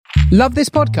Love this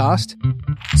podcast?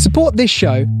 Support this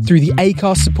show through the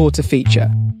Acast supporter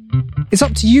feature. It's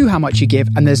up to you how much you give,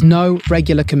 and there's no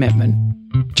regular commitment.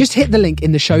 Just hit the link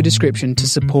in the show description to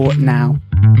support now.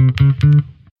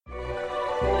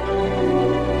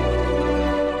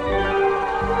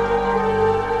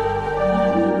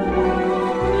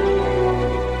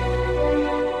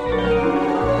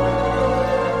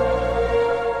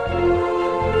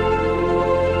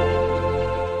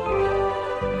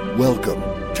 Welcome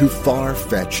to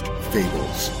Far-Fetched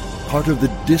Fables, part of the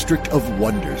District of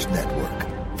Wonders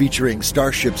network, featuring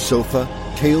StarShipSofa,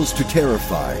 Tales to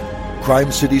Terrify,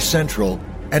 Crime City Central,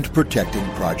 and Protecting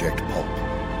Project Pulp.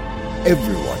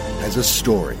 Everyone has a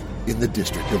story in the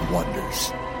District of Wonders.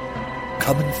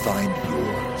 Come and find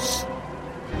yours.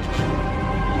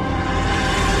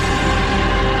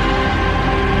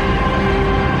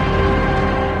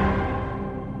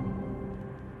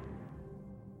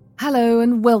 Hello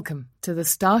and welcome to the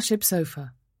Starship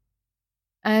Sofa.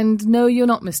 And no, you're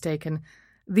not mistaken.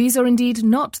 These are indeed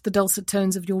not the dulcet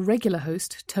tones of your regular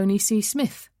host, Tony C.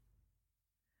 Smith.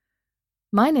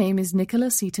 My name is Nicola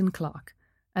Seaton Clark,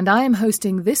 and I am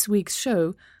hosting this week's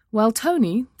show while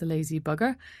Tony, the lazy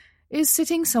bugger, is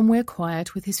sitting somewhere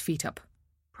quiet with his feet up,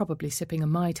 probably sipping a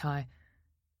Mai Tai.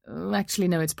 Actually,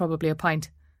 no, it's probably a pint.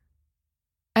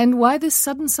 And why this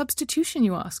sudden substitution,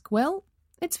 you ask? Well,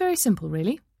 it's very simple,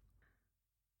 really.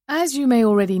 As you may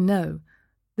already know,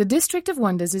 the District of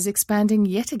Wonders is expanding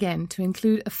yet again to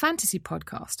include a fantasy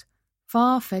podcast,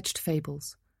 Far-Fetched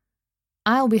Fables.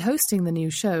 I'll be hosting the new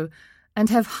show and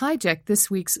have hijacked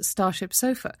this week's Starship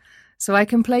Sofa so I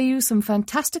can play you some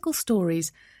fantastical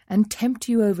stories and tempt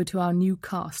you over to our new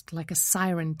cast like a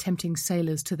siren tempting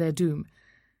sailors to their doom.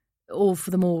 Or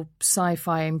for the more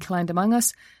sci-fi inclined among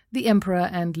us, the Emperor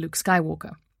and Luke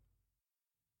Skywalker.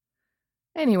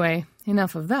 Anyway,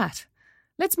 enough of that.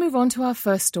 Let's move on to our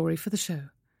first story for the show.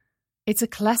 It's a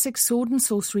classic sword and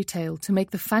sorcery tale to make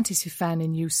the fantasy fan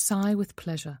in you sigh with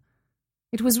pleasure.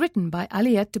 It was written by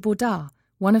Aliette de Bodard,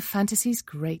 one of fantasy's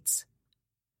greats.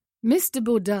 Miss de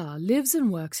Bodard lives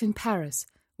and works in Paris,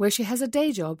 where she has a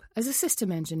day job as a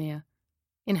system engineer.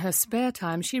 In her spare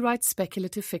time, she writes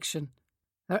speculative fiction.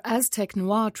 Her Aztec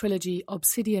noir trilogy,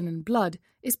 Obsidian and Blood,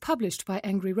 is published by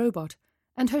Angry Robot,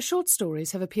 and her short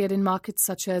stories have appeared in markets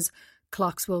such as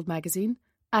Clarkesworld magazine,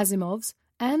 Asimov's,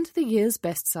 and the year's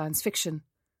best science fiction.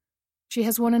 She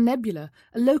has won a Nebula,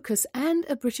 a Locus, and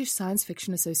a British Science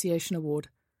Fiction Association award.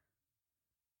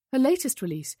 Her latest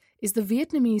release is the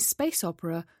Vietnamese space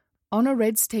opera On a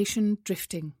Red Station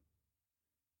Drifting.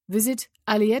 Visit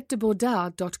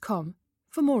aliettedebodard.com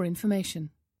for more information.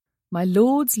 My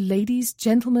lords, ladies,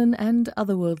 gentlemen, and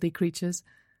otherworldly creatures,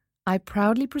 I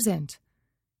proudly present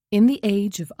In the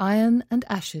Age of Iron and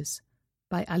Ashes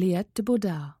by Aliette de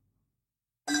Bodard.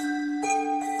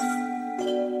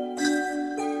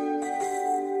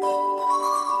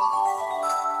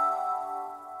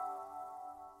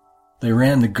 They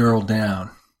ran the girl down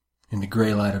in the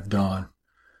grey light of dawn,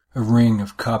 a ring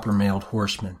of copper-mailed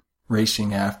horsemen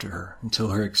racing after her until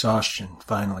her exhaustion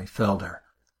finally felled her.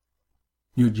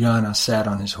 Yudyana sat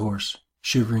on his horse,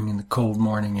 shivering in the cold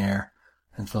morning air,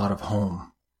 and thought of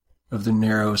home, of the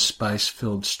narrow,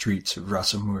 spice-filled streets of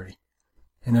Rasamuri,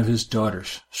 and of his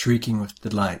daughters shrieking with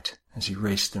delight as he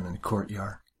raced them in the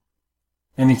courtyard.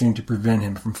 Anything to prevent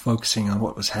him from focusing on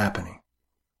what was happening.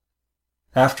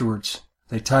 Afterwards,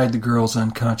 they tied the girl's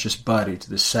unconscious body to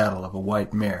the saddle of a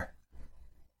white mare.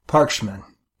 Parchman,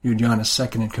 Yudyana's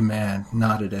second-in-command,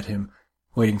 nodded at him,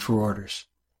 waiting for orders.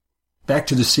 "Back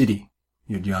to the city,"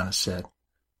 Yudyana said.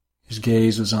 His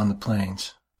gaze was on the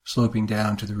plains, sloping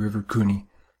down to the river Kuni,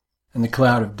 and the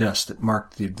cloud of dust that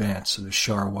marked the advance of the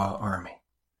Sharwa army.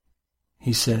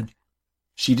 He said,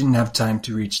 "She didn't have time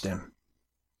to reach them."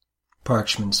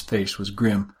 Parchman's face was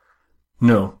grim.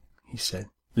 "No," he said,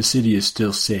 "the city is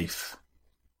still safe."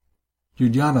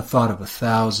 Yudyana thought of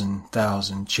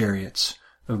 1,000 chariots,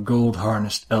 of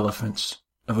gold-harnessed elephants,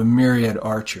 of a myriad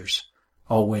archers,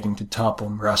 all waiting to topple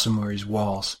Rasamuri's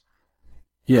walls.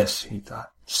 Yes, he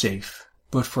thought, safe,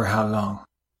 but for how long?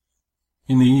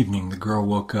 In the evening the girl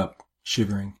woke up,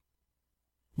 shivering.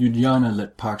 Yudyana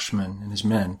let Parchman and his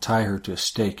men tie her to a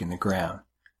stake in the ground,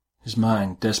 his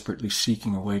mind desperately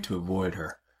seeking a way to avoid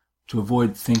her, to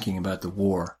avoid thinking about the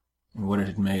war and what it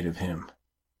had made of him.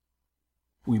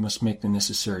 "We must make the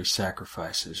necessary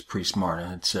sacrifices," Priest Marna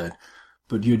had said,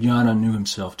 but Yudyana knew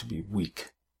himself to be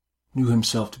weak, knew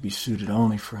himself to be suited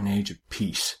only for an age of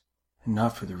peace, and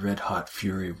not for the red-hot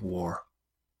fury of war.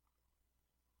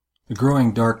 The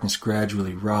growing darkness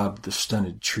gradually robbed the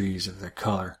stunted trees of their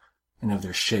color and of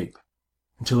their shape,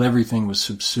 until everything was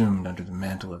subsumed under the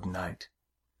mantle of night.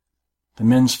 The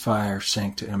men's fire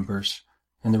sank to embers,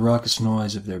 and the raucous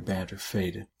noise of their banter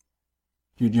faded.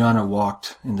 Yuliana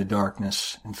walked in the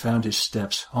darkness and found his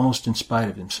steps, almost in spite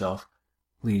of himself,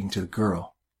 leading to the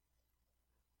girl.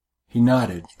 He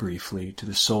nodded briefly to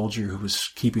the soldier who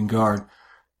was keeping guard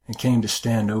and came to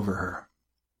stand over her.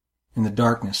 In the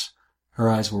darkness, her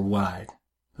eyes were wide,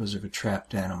 those of a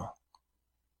trapped animal.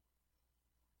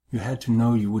 "You had to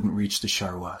know you wouldn't reach the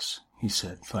Charwas," he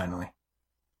said finally.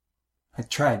 "I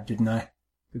tried, didn't I?"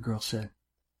 the girl said.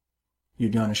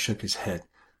 Yuliana shook his head.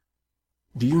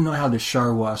 "Do you know how the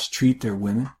Charwas treat their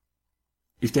women?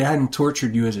 If they hadn't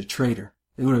tortured you as a traitor,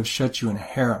 they would have shut you in a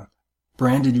harem,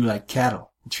 branded you like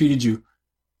cattle, and treated you—"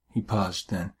 He paused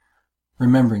then,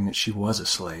 remembering that she was a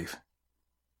slave.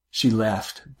 She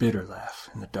laughed, a bitter laugh,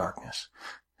 in the darkness.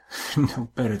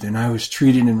 "No better than I was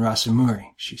treated in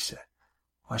Rasamuri," she said.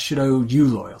 "Why should I owe you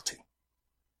loyalty?"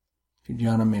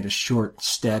 Yuliana made a short,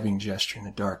 stabbing gesture in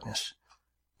the darkness,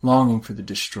 longing for the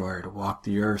destroyer to walk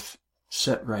the earth,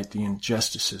 set right the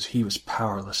injustices he was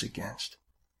powerless against.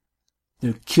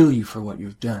 "They'll kill you for what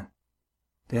you've done.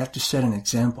 They have to set an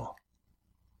example."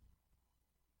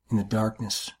 In the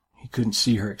darkness, he couldn't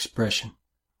see her expression,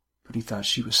 but he thought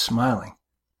she was smiling,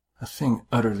 a thing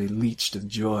utterly leached of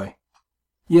joy.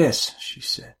 "Yes," she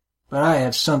said, "but I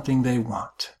have something they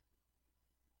want."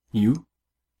 "You?"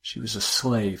 She was a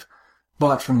slave,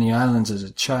 bought from the islands as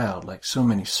a child, like so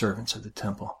many servants of the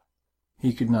temple.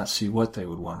 He could not see what they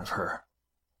would want of her.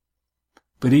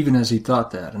 But even as he thought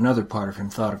that, another part of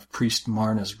him thought of Priest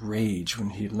Marna's rage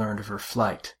when he had learned of her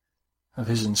flight, of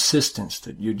his insistence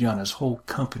that Yuliana's whole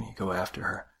company go after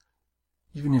her.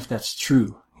 "Even if that's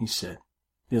true," he said,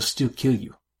 "they'll still kill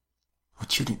you.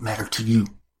 What should it matter to you?"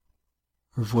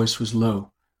 Her voice was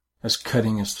low, as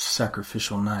cutting as the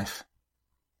sacrificial knife.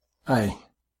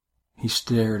 He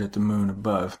stared at the moon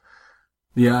above,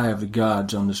 the eye of the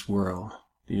gods on this world,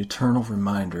 the eternal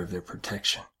reminder of their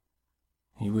protection.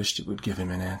 He wished it would give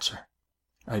him an answer.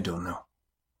 "I don't know."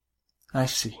 "I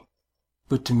see.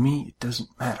 But to me it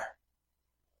doesn't matter.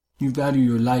 You value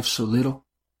your life so little?"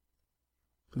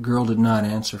 The girl did not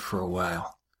answer for a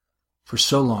while. For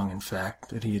so long, in fact,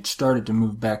 that he had started to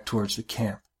move back towards the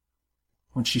camp.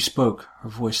 When she spoke, her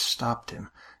voice stopped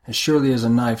him, as surely as a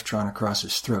knife drawn across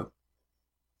his throat.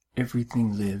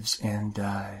 "Everything lives and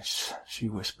dies," she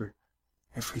whispered.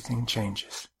 "Everything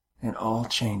changes, and all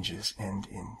changes end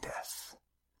in death."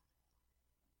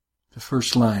 The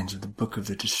first lines of the Book of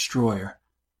the Destroyer,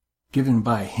 given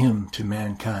by him to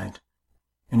mankind,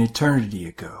 an eternity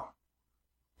ago.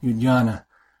 Yuliana,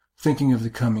 thinking of the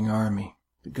coming army,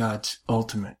 the god's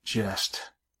ultimate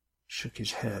jest, shook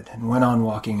his head and went on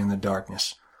walking in the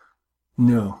darkness.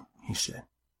 "No," he said,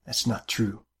 "that's not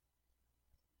true."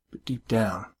 But deep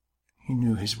down, he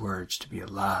knew his words to be a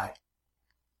lie.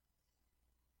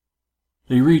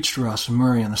 They reached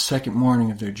Rasamuri on the second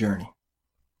morning of their journey.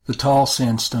 The tall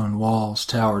sandstone walls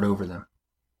towered over them,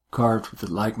 carved with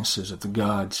the likenesses of the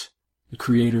gods, the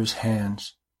Creator's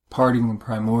hands, parting the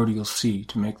primordial sea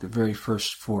to make the very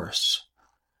first forests.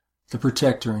 The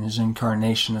Protector in his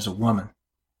incarnation as a woman,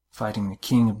 fighting the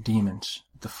king of demons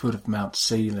at the foot of Mount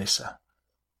Seilesa.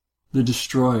 The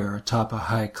Destroyer atop a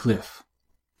high cliff,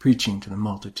 preaching to the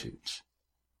multitudes.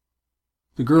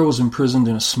 The girl was imprisoned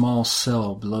in a small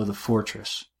cell below the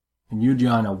fortress, and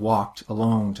Yuliana walked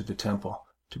alone to the temple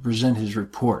to present his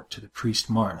report to the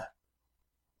priest Marna.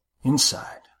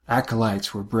 Inside,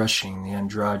 acolytes were brushing the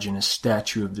androgynous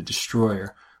statue of the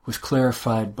Destroyer with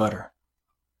clarified butter.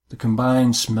 The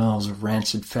combined smells of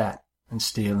rancid fat and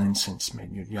stale incense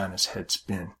made Yuliana's head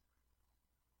spin.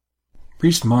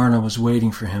 Priest Marna was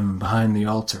waiting for him behind the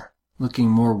altar,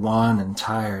 looking more wan and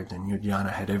tired than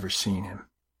Yuliana had ever seen him.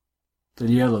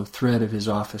 The yellow thread of his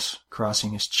office,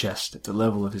 crossing his chest at the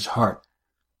level of his heart,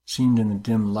 seemed in the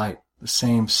dim light the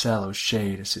same sallow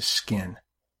shade as his skin.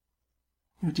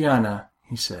 "Yuliana,"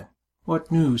 he said,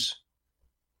 "what news?"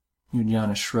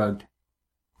 Yuliana shrugged.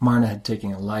 Marna had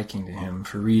taken a liking to him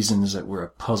for reasons that were a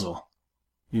puzzle.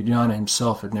 Yuliana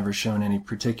himself had never shown any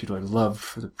particular love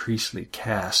for the priestly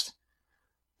caste.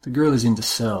 "The girl is into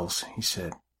cells," he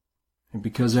said, and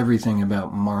because everything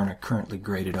about Marna currently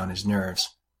grated on his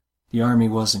nerves, the army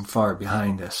wasn't far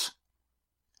behind us.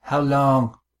 "How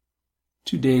long?"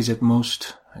 2 days at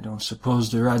most. I don't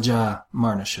suppose the Raja—"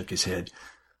 Marna shook his head.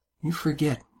 "You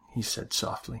forget," he said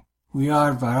softly. "We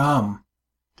are Varam,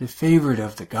 the favorite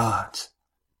of the gods.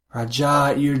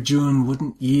 Raja Irjun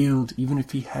wouldn't yield even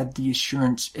if he had the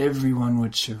assurance everyone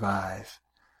would survive."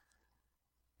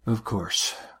 Of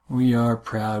course, we are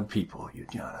proud people,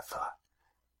 Yuliana thought.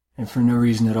 And for no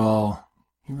reason at all,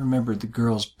 he remembered the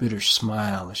girl's bitter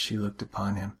smile as she looked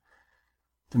upon him.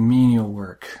 The menial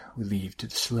work we leave to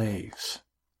the slaves.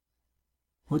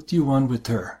 What do you want with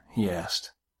her? He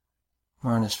asked.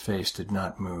 Marna's face did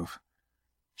not move.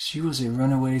 She was a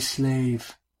runaway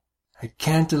slave. I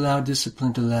can't allow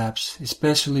discipline to lapse,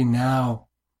 especially now.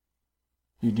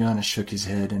 Yuliana shook his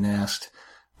head and asked,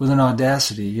 with an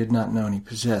audacity he had not known he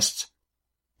possessed,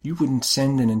 You wouldn't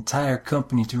send an entire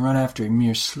company to run after a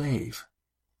mere slave?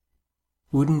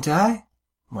 Wouldn't I?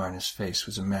 Marna's face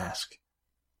was a mask.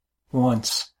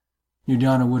 Once,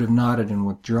 Yuliana would have nodded and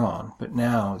withdrawn, but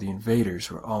now the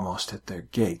invaders were almost at their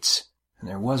gates, and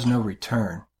there was no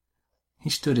return. He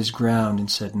stood his ground and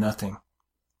said nothing.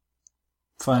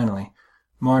 Finally,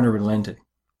 Marna relented.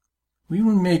 We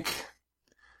will make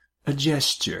a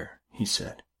gesture, he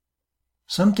said.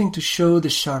 Something to show the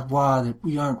Charrois that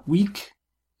we aren't weak,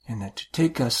 and that to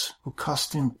take us will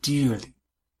cost them dearly.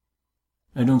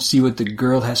 I don't see what the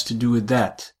girl has to do with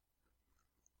that.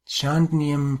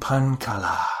 Chandniam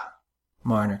Pankala,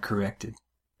 Marna corrected,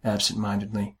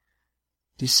 absent-mindedly.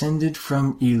 Descended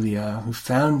from Ilia, who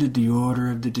founded the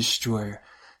Order of the Destroyer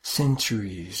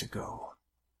centuries ago.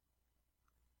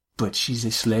 But she's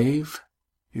a slave,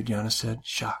 Yuliana said,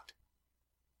 shocked.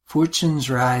 Fortunes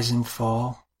rise and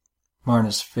fall.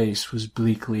 Marna's face was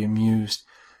bleakly amused.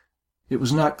 It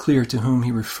was not clear to whom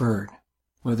he referred,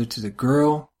 whether to the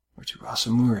girl or to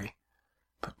Rasamuri.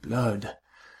 But blood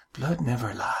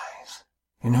never lies.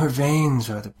 In her veins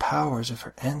are the powers of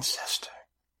her ancestor.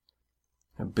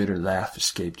 A bitter laugh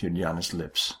escaped Yuliana's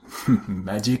lips.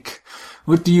 Magic?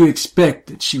 What do you expect,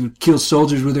 that she would kill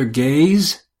soldiers with her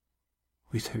gaze?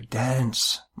 With her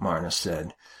dance, Marna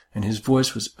said, and his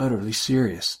voice was utterly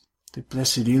serious. The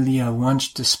blessed Ilia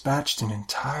once dispatched an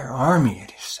entire army,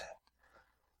 it is said.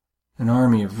 An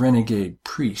army of renegade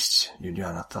priests,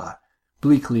 Yuliana thought,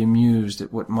 bleakly amused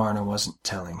at what Marna wasn't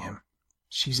telling him.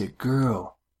 She's a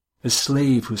girl, a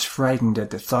slave who's frightened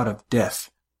at the thought of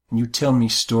death, and you tell me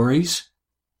stories?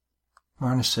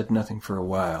 Marna said nothing for a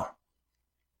while.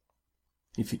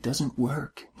 If it doesn't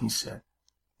work, he said,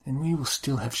 then we will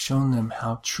still have shown them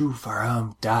how true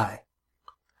Varam die.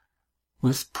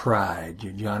 With pride,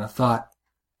 Yuliana thought,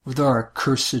 with our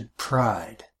accursed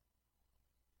pride.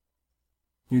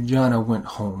 Yuliana went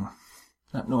home,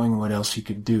 not knowing what else he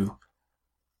could do.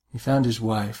 He found his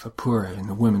wife, Apura, in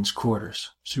the women's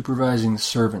quarters, supervising the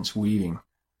servants' weaving.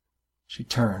 She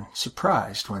turned,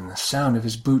 surprised, when the sound of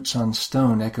his boots on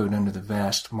stone echoed under the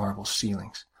vast marble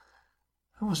ceilings.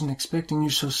 I wasn't expecting you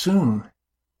so soon.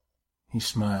 He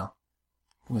smiled.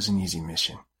 It was an easy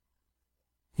mission.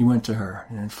 He went to her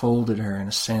and enfolded her in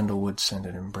a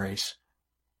sandalwood-scented embrace,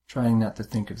 trying not to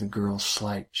think of the girl's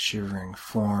slight, shivering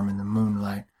form in the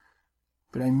moonlight.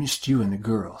 But I missed you and the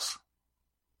girls.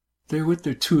 They're with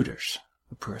their tutors,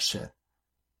 Apura said.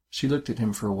 She looked at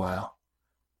him for a while.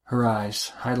 Her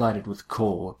eyes, highlighted with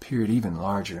kohl, appeared even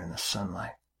larger in the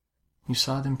sunlight. You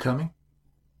saw them coming?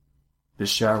 The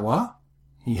Charrois?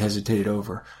 He hesitated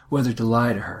over whether to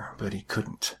lie to her, but he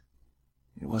couldn't.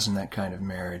 It wasn't that kind of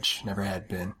marriage, never had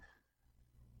been.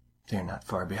 They're not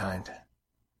far behind.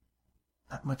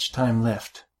 Not much time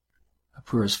left.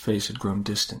 Apura's face had grown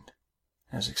distant,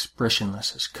 as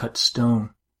expressionless as cut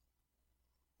stone.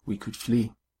 We could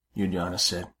flee, Yuliana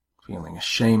said, feeling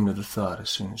ashamed of the thought as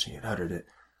soon as he had uttered it.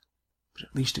 But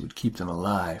at least it would keep them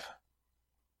alive.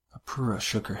 Apura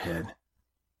shook her head.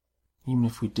 Even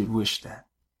if we did wish that,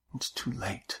 it's too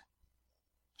late.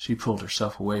 She pulled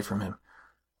herself away from him.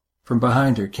 From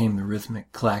behind her came the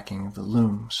rhythmic clacking of the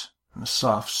looms and the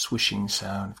soft swishing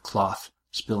sound of cloth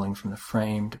spilling from the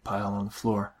frame to pile on the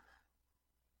floor.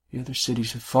 The other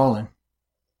cities have fallen.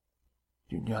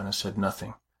 Yuliana said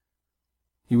nothing.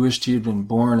 He wished he had been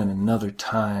born in another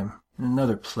time, in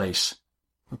another place,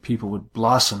 where people would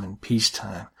blossom in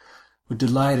peacetime, would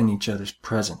delight in each other's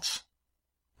presence.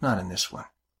 Not in this one.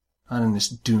 Not in this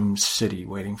doomed city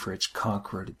waiting for its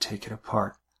conqueror to take it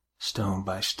apart, stone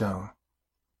by stone.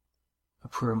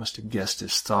 Apura must have guessed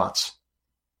his thoughts.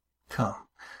 Come,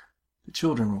 the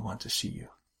children will want to see you.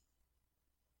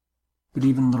 But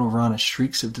even little Rana's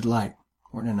shrieks of delight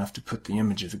weren't enough to put the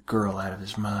image of the girl out of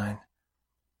his mind.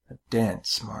 A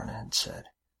dance, Marna had said.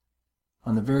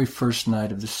 On the very first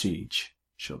night of the siege,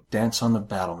 she'll dance on the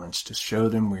battlements to show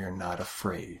them we are not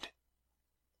afraid.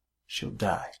 She'll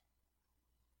die.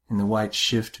 In the white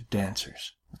shift of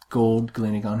dancers, with gold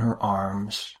glinting on her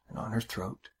arms and on her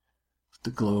throat, with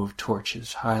the glow of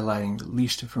torches highlighting the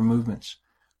least of her movements,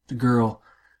 the girl,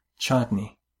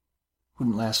 Chandni,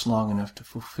 wouldn't last long enough to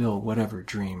fulfill whatever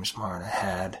dreams Marna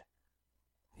had.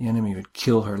 The enemy would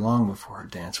kill her long before her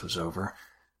dance was over,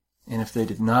 and if they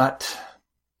did not,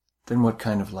 then what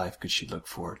kind of life could she look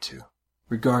forward to,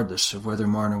 regardless of whether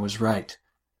Marna was right?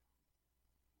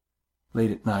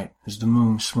 late at night as the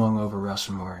moon swung over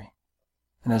Rasamuri,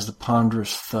 and as the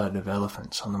ponderous thud of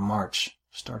elephants on the march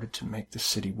started to make the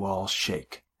city walls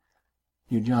shake,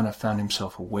 Yuliana found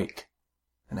himself awake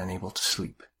and unable to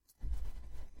sleep.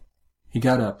 He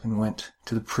got up and went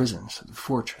to the prisons of the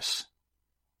fortress.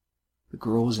 The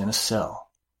girl was in a cell.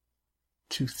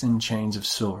 2 thin chains of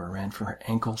silver ran from her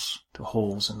ankles to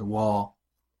holes in the wall.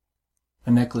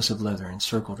 A necklace of leather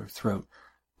encircled her throat,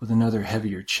 with another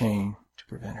heavier chain to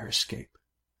prevent her escape.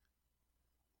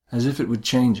 As if it would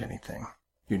change anything,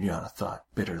 Yuliana thought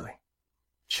bitterly.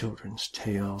 Children's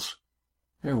tales.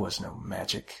 There was no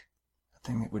magic,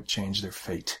 nothing that would change their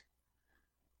fate.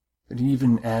 But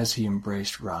even as he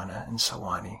embraced Rana and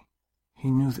Sawani, he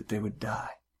knew that they would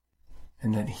die,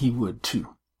 and that he would,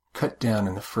 too, cut down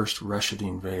in the first rush of the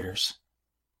invaders.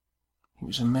 He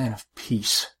was a man of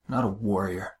peace, not a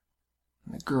warrior,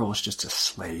 and the girl was just a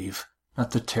slave,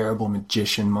 not the terrible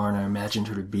magician Marna imagined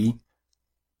her to be.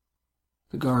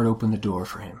 The guard opened the door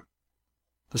for him.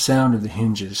 The sound of the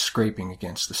hinges scraping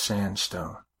against the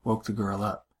sandstone woke the girl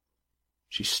up.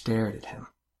 She stared at him,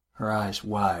 her eyes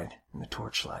wide in the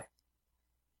torchlight.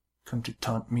 "Come to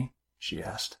taunt me?" she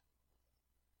asked.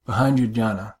 Behind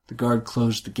Yuliana, the guard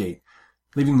closed the gate,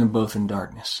 leaving them both in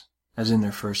darkness, as in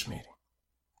their first meeting.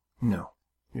 "No,"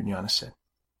 Yuliana said.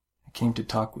 "I came to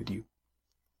talk with you."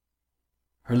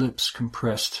 Her lips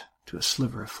compressed to a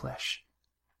sliver of flesh.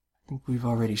 "I think we've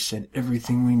already said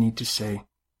everything we need to say."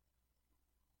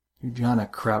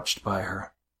 Yuliana crouched by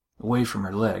her, away from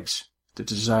her legs. The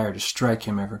desire to strike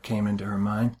him ever came into her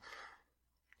mind.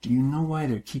 "Do you know why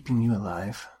they're keeping you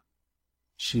alive?"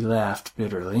 She laughed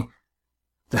bitterly.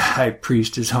 "The high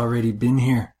priest has already been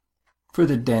here. For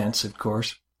the dance, of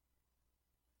course."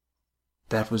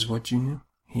 "That was what you knew?"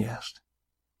 he asked.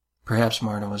 Perhaps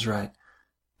Marna was right,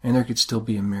 and there could still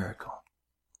be a miracle.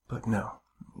 But no,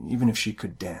 even if she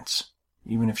could dance,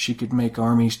 even if she could make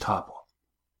armies topple,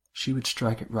 she would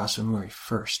strike at Rasamuri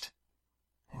first,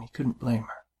 and he couldn't blame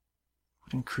her.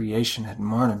 What in creation had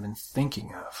Marna been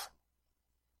thinking of?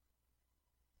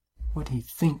 "What he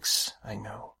thinks, I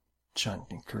know,"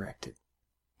 Chandni corrected.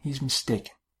 "He's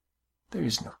mistaken. There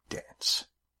is no dance.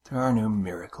 There are no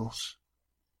miracles.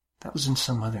 That was in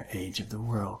some other age of the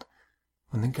world,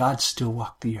 when the gods still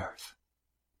walked the earth."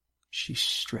 She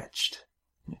stretched.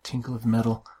 In a tinkle of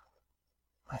metal,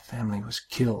 "My family was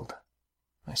killed.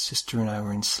 My sister and I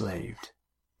were enslaved,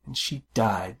 and she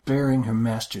died bearing her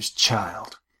master's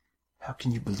child. How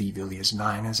can you believe Ilia's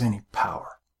 9 has any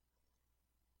power?"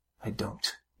 "I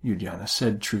don't," Yuliana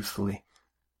said truthfully,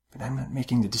 "but I'm not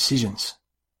making the decisions."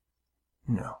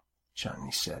 "No,"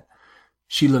 Chandni said.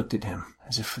 She looked at him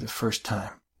as if for the first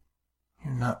time.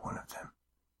 "You're not one of them."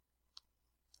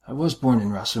 "I was born in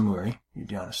Rasamuri,"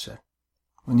 Yuliana said,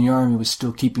 "when the army was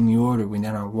still keeping the order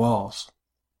within our walls."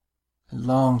 "A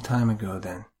long time ago,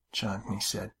 then," Chandni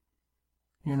said.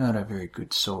 "You're not a very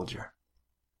good soldier."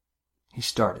 He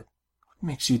started. "What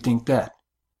makes you think that?"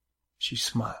 She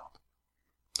smiled.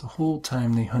 "The whole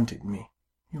time they hunted me,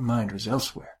 your mind was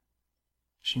elsewhere."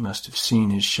 She must have seen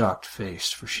his shocked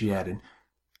face, for she added,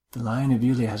 "The line of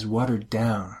Ilia has watered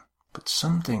down, but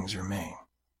some things remain.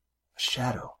 A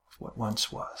shadow of what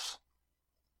once was."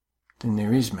 "Then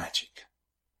there is magic."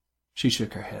 She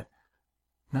shook her head.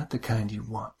 "Not the kind you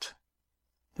want.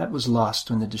 That was lost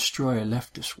when the destroyer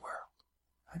left this world.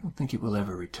 I don't think it will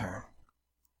ever return."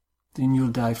 "Then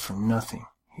you'll die for nothing,"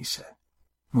 he said,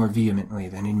 more vehemently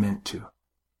than he meant to.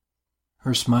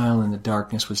 Her smile in the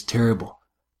darkness was terrible,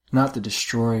 not the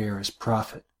destroyer as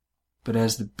prophet, but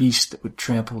as the beast that would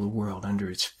trample the world under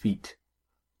its feet.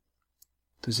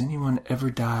 "Does anyone ever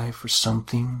die for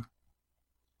something?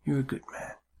 You're a good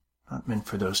man, not meant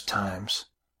for those times."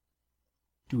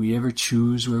 "Do we ever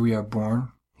choose where we are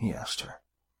born?" he asked her.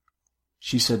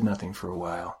 She said nothing for a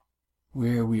while.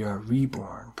 "Where we are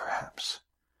reborn, perhaps.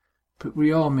 But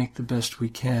we all make the best we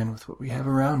can with what we have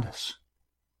around us.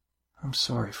 I'm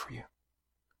sorry for you."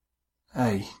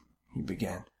 He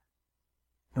began.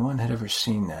 No one had ever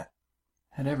seen that,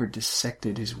 had ever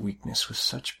dissected his weakness with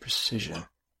such precision.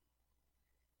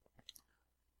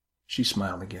 She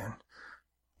smiled again.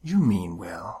 "You mean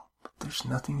well, but there's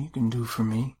nothing you can do for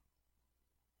me.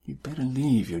 You'd better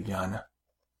leave, Yuliana.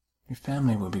 Your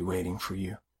family will be waiting for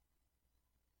you."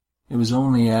 It was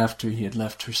only after he had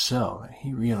left her cell that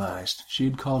he realized she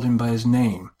had called him by his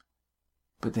name,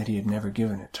 but that he had never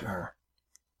given it to her.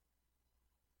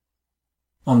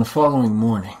 On the following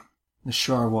morning, the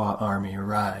Sharwa army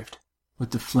arrived,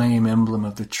 with the flame emblem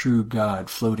of the true god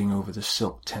floating over the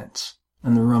silk tents,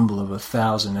 and the rumble of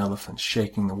 1,000 elephants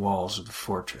shaking the walls of the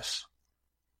fortress.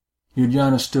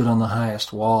 Yuliana stood on the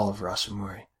highest wall of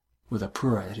Rasamuri, with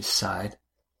Apura at his side,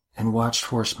 and watched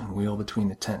horsemen wheel between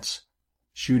the tents,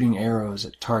 shooting arrows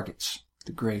at targets with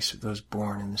the grace of those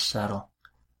born in the saddle.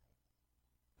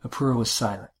 Apura was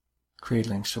silent,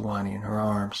 cradling Sawani in her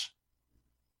arms.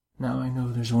 "Now I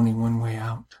know there's only one way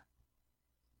out."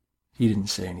 He didn't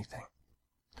say anything.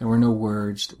 There were no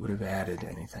words that would have added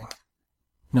anything.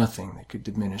 Nothing that could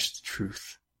diminish the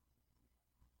truth.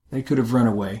 They could have run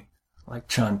away, like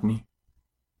Chandni,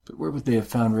 but where would they have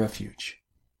found refuge?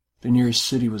 The nearest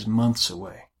city was months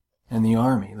away, and the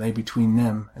army lay between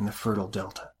them and the fertile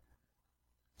delta.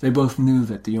 They both knew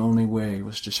that the only way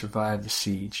was to survive the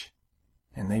siege,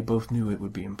 and they both knew it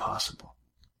would be impossible.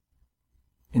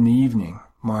 In the evening,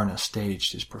 Marna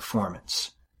staged his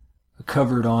performance. A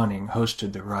covered awning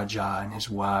hosted the Rajah and his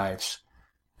wives,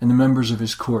 and the members of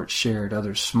his court shared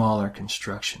other smaller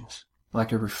constructions,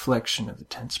 like a reflection of the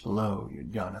tents below,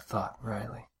 Yudyana thought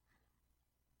wryly.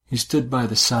 He stood by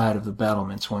the side of the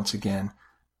battlements once again,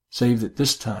 save that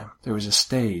this time there was a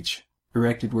stage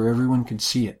erected where everyone could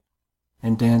see it,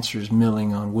 and dancers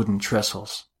milling on wooden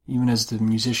trestles, even as the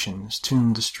musicians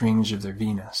tuned the strings of their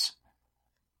venas.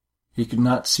 He could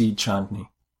not see Chandni,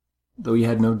 though he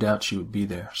had no doubt she would be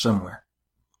there, somewhere,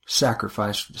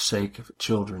 sacrificed for the sake of a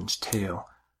children's tale,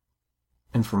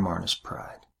 and for Marna's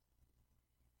pride.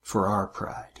 For our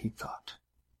pride, he thought.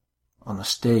 On the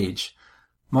stage,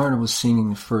 Marna was singing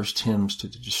the first hymns to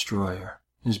the destroyer,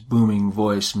 his booming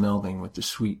voice melding with the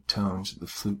sweet tones of the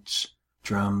flutes,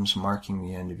 drums marking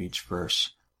the end of each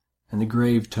verse, and the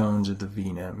grave tones of the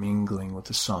vina mingling with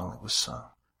the song that was sung.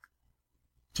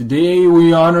 "Today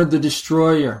we honor the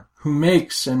destroyer, who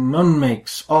makes and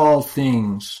unmakes all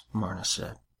things," Marna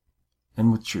said,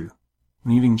 and withdrew,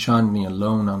 leaving Chandni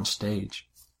alone on stage.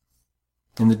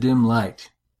 In the dim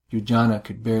light, Yudyana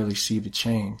could barely see the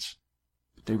chains,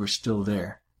 but they were still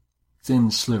there, thin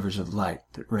slivers of light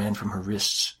that ran from her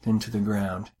wrists then to the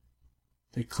ground.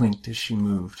 They clinked as she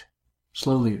moved,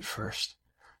 slowly at first,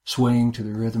 swaying to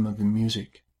the rhythm of the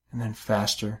music, and then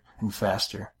faster and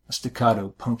faster, a staccato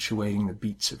punctuating the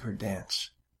beats of her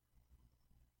dance.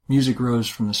 Music rose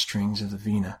from the strings of the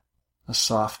vina, a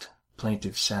soft,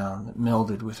 plaintive sound that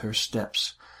melded with her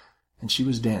steps, and she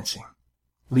was dancing,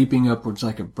 leaping upwards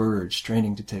like a bird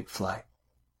straining to take flight,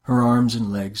 her arms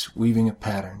and legs weaving a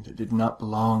pattern that did not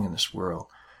belong in this world,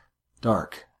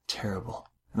 dark, terrible,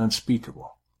 and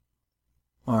unspeakable.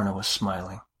 Marna was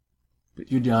smiling, but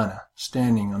Yudyana,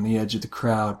 standing on the edge of the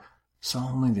crowd, saw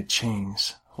only the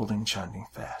chains holding Chandni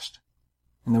fast,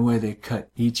 and the way they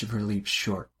cut each of her leaps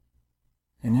short.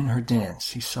 And in her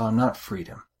dance he saw not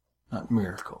freedom, not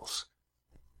miracles,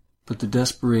 but the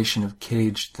desperation of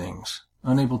caged things,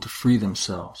 unable to free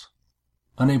themselves,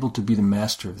 unable to be the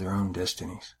master of their own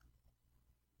destinies.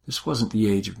 This wasn't the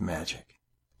age of magic,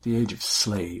 the age of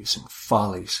slaves and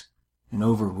follies and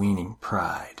overweening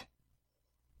pride.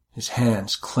 His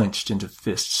hands clenched into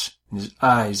fists, and his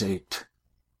eyes ached.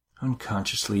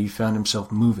 Unconsciously he found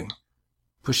himself moving,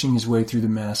 pushing his way through the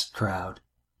massed crowd.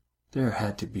 There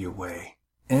had to be a way,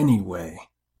 any way,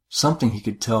 something he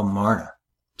could tell Marna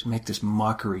to make this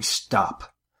mockery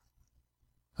stop.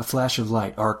 A flash of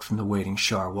light arced from the waiting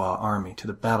Sharwa army to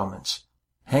the battlements,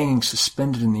 hanging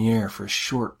suspended in the air for a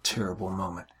short, terrible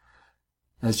moment.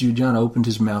 As Yudyana opened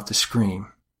his mouth to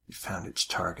scream, it found its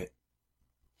target.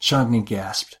 Chandni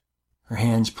gasped, her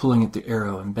hands pulling at the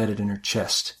arrow embedded in her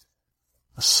chest.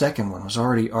 A second one was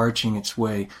already arching its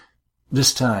way,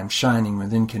 this time shining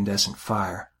with incandescent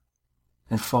fire,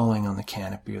 and falling on the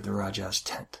canopy of the Rajah's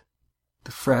tent.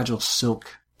 The fragile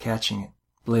silk, catching it,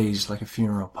 blazed like a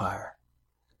funeral pyre.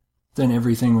 Then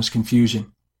everything was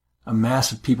confusion. A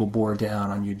mass of people bore down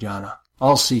on Yudyana,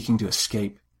 all seeking to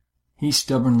escape. He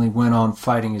stubbornly went on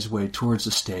fighting his way towards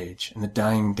the stage and the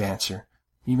dying dancer,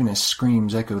 even as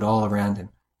screams echoed all around him,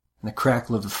 and the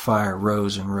crackle of the fire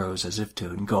rose and rose as if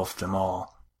to engulf them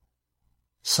all.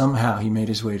 Somehow he made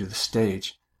his way to the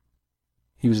stage.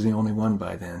 He was the only one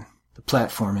by then. The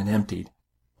platform had emptied.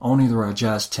 Only the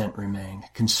Rajah's tent remained,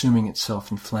 consuming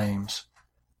itself in flames.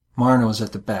 Marna was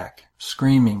at the back,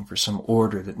 screaming for some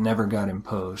order that never got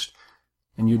imposed,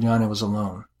 and Yudyana was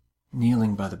alone,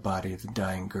 kneeling by the body of the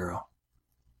dying girl.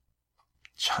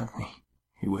 "Chandni,"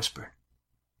 he whispered.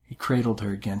 He cradled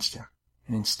her against him,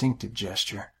 an instinctive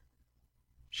gesture.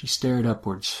 She stared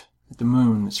upwards, at the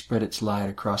moon that spread its light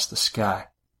across the sky,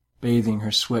 bathing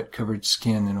her sweat-covered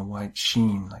skin in a white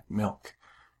sheen like milk.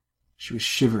 She was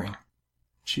shivering.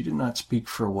 She did not speak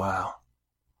for a while.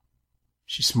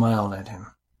 She smiled at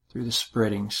him through the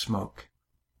spreading smoke.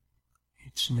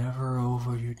 "It's never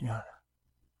over, Yudyana.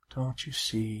 Don't you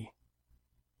see?"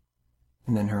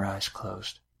 And then her eyes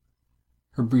closed.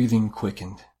 Her breathing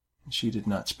quickened, and she did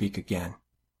not speak again.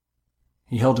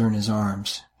 He held her in his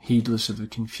arms, heedless of the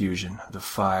confusion, of the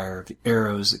fire, of the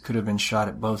arrows that could have been shot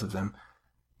at both of them.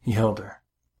 He held her,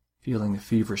 feeling the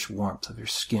feverish warmth of her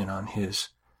skin on his,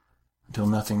 until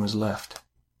nothing was left.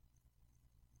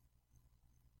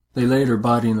 They laid her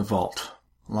body in the vault,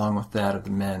 along with that of the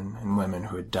men and women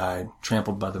who had died,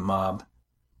 trampled by the mob.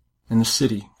 In the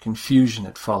city, confusion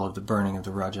had followed the burning of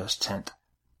the Rajah's tent.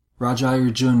 Raja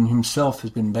Arjun himself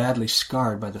had been badly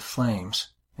scarred by the flames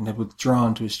and had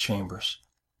withdrawn to his chambers.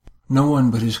 No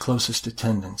one but his closest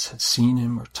attendants had seen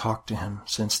him or talked to him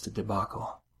since the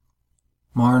debacle.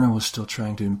 Marna was still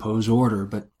trying to impose order,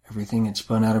 but everything had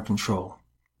spun out of control.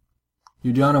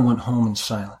 Udana went home in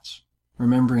silence,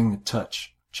 remembering the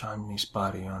touch of Chandni's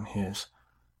body on his,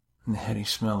 and the heady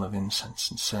smell of incense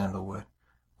and sandalwood,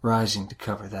 rising to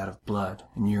cover that of blood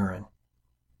and urine.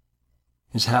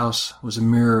 His house was a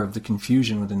mirror of the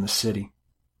confusion within the city.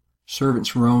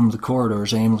 Servants roamed the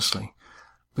corridors aimlessly,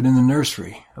 but in the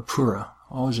nursery, Apura,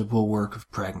 always a bulwark of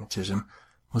pragmatism,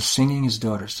 was singing his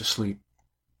daughters to sleep.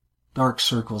 Dark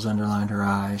circles underlined her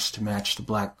eyes to match the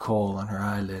black kohl on her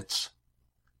eyelids.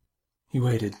 He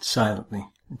waited silently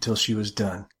until she was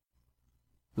done.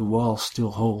 The walls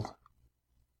still hold.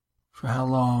 For how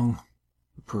long?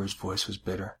 Apura's voice was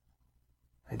bitter.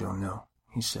 I don't know,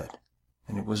 he said,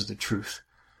 and it was the truth.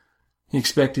 He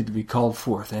expected to be called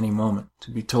forth any moment,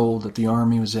 to be told that the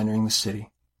army was entering the city,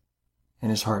 and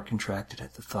his heart contracted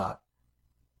at the thought.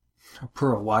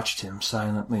 Apura watched him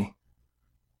silently.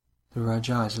 The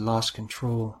Rajah has lost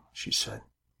control, she said.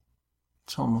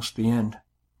 It's almost the end.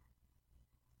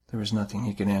 There was nothing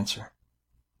he could answer.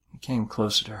 He came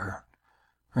closer to her,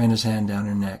 ran his hand down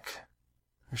her neck.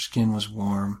 Her skin was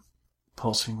warm,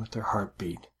 pulsing with her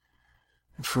heartbeat,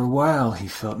 and for a while he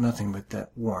felt nothing but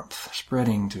that warmth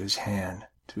spreading to his hand,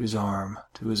 to his arm,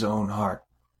 to his own heart.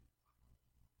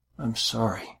 I'm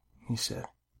sorry, he said.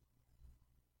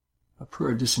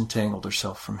 Apura disentangled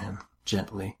herself from him,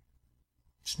 gently.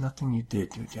 It's nothing you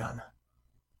did, Udana.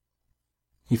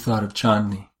 He thought of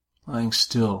Chandni, lying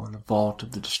still in the vault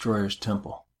of the destroyer's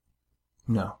temple.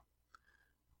 No,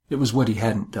 it was what he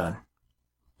hadn't done.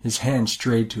 His hand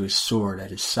strayed to his sword at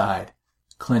his side,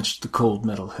 clenched the cold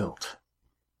metal hilt.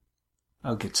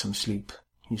 I'll get some sleep,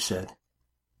 he said.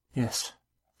 Yes,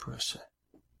 Apura said.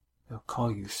 They'll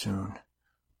call you soon.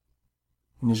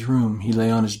 In his room, he lay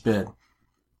on his bed,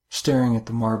 staring at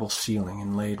the marble ceiling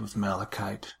inlaid with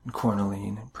malachite and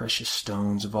cornelian and precious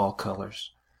stones of all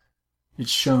colors. It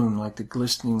shone like the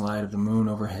glistening light of the moon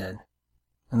overhead,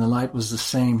 and the light was the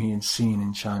same he had seen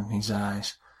in Chandni's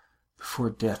eyes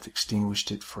before death extinguished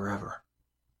it forever.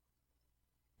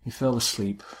 He fell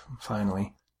asleep,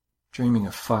 finally, dreaming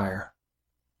of fire,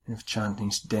 and of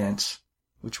Chandni's dance,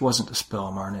 which wasn't a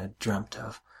spell Marna had dreamt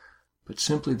of, but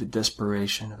simply the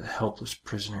desperation of a helpless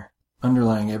prisoner,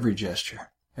 underlying every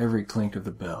gesture, every clink of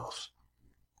the bells.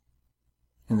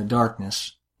 In the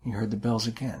darkness, he heard the bells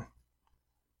again.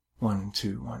 1,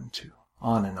 2, 1, 2,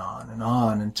 on,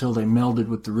 until they melded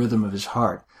with the rhythm of his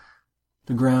heart.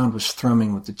 The ground was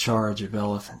thrumming with the charge of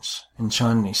elephants, and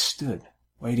Chandni stood,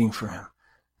 waiting for him,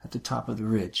 at the top of the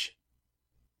ridge.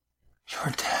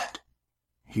 You're dead,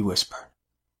 he whispered.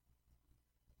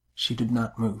 She did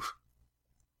not move.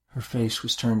 Her face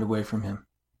was turned away from him.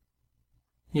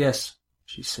 Yes,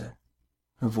 she said.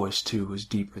 Her voice, too, was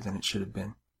deeper than it should have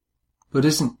been. But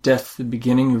isn't death the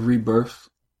beginning of rebirth?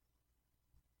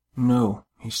 No,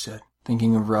 he said,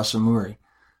 thinking of Rasamuri,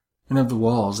 and of the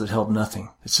walls that held nothing,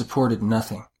 that supported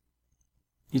nothing.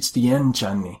 It's the end,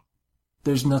 Chandni.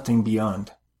 There's nothing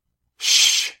beyond.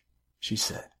 Shh, she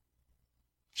said.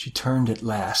 She turned at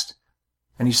last,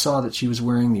 and he saw that she was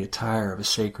wearing the attire of a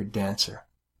sacred dancer,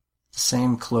 the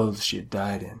same clothes she had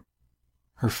died in.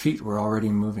 Her feet were already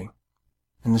moving,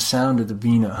 and the sound of the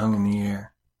veena hung in the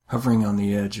air, hovering on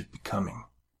the edge of becoming.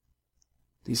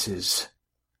 This is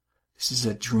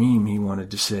a dream, he wanted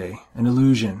to say, an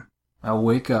illusion. I'll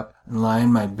wake up and lie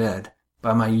in my bed,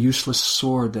 by my useless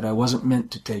sword that I wasn't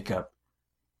meant to take up.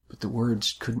 But the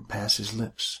words couldn't pass his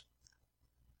lips.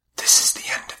 This is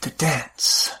the end of the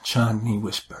dance, Chandni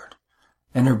whispered,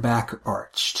 and her back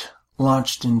arched,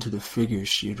 launched into the figures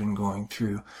she had been going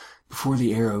through, before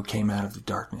the arrow came out of the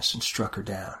darkness and struck her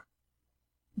down.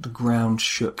 The ground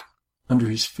shook under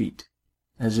his feet,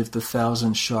 as if the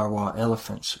 1,000 Sharwa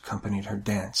elephants accompanied her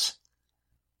dance.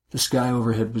 The sky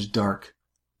overhead was dark,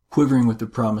 quivering with the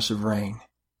promise of rain,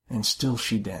 and still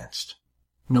she danced,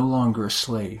 no longer a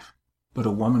slave, but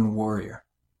a woman warrior,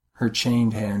 her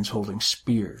chained hands holding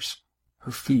spears,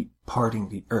 her feet parting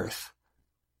the earth.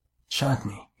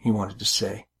 Chandni, he wanted to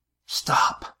say,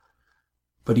 stop!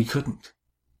 But he couldn't.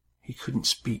 He couldn't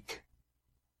speak.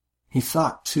 He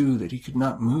thought, too, that he could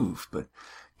not move, but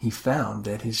he found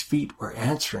that his feet were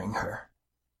answering her.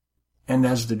 And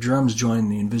as the drums joined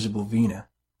the invisible vina,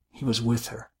 he was with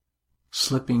her,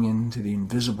 slipping into the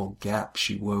invisible gap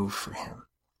she wove for him.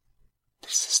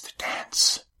 "This is the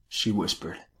dance," she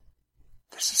whispered.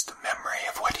 "This is the memory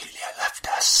of what Ilya left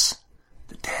us,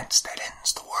 the dance that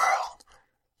ends the world,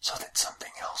 so that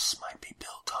something else might be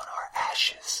built on our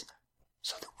ashes,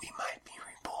 so that we might be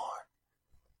reborn.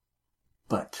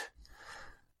 But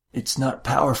it's not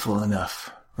powerful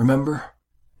enough, remember?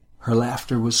 Her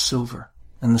laughter was silver,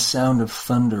 and the sound of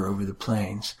thunder over the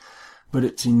plains. But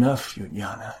it's enough,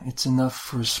 Yuliana, it's enough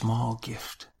for a small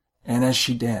gift." And as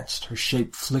she danced, her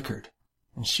shape flickered,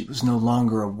 and she was no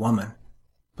longer a woman,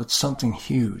 but something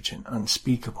huge and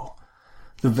unspeakable.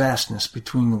 The vastness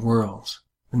between the worlds,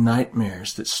 the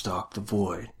nightmares that stalked the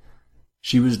void.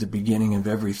 She was the beginning of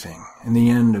everything, and the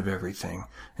end of everything,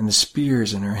 and the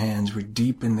spears in her hands were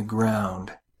deep in the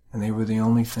ground, and they were the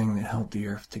only thing that held the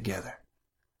earth together.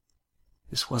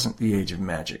 This wasn't the age of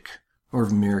magic, or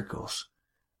of miracles.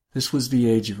 This was the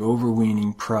age of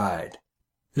overweening pride.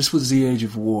 This was the age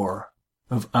of war,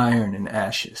 of iron and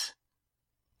ashes.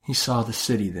 He saw the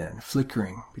city then,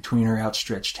 flickering between her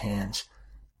outstretched hands.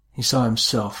 He saw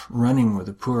himself running with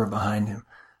Apura behind him,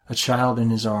 a child in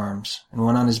his arms and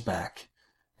one on his back,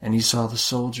 and he saw the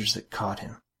soldiers that caught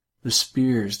him, the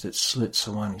spears that slit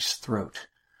Sawani's throat,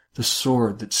 the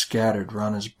sword that scattered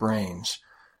Rana's brains,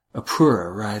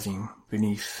 Apura writhing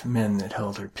beneath men that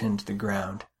held her pinned to the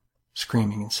ground,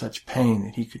 screaming in such pain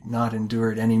that he could not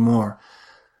endure it any more,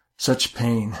 such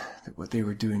pain that what they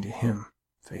were doing to him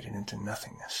faded into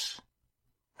nothingness.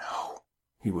 "No,"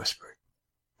 he whispered.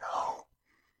 "No."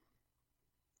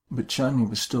 But Chandni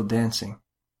was still dancing,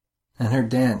 and her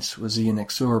dance was the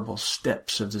inexorable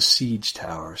steps of the siege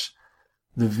towers,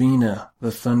 the vina,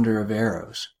 the thunder of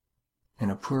arrows,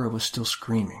 and Apura was still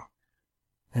screaming,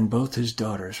 and both his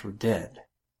daughters were dead,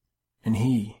 and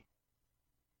he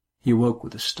awoke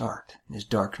with a start in his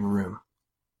darkened room.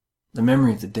 The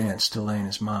memory of the dance still lay in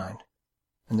his mind,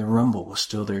 and the rumble was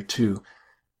still there too,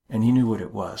 and he knew what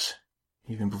it was,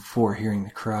 even before hearing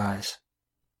the cries.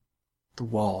 The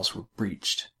walls were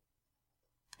breached.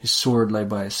 His sword lay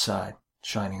by his side,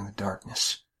 shining in the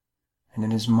darkness, and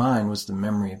in his mind was the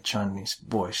memory of Chandni's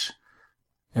voice.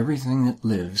 Everything that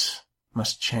lives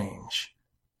must change,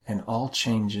 and all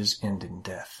changes end in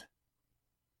death.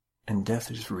 And death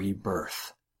is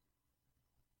rebirth.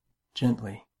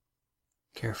 Gently,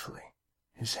 carefully,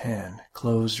 his hand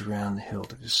closed around the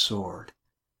hilt of his sword.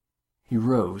 He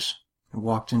rose and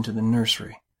walked into the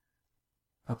nursery.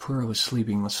 Apura was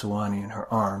sleeping with Sawani in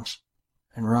her arms,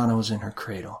 and Rana was in her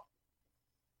cradle.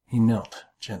 He knelt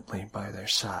gently by their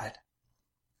side.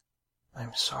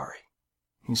 "I'm sorry,"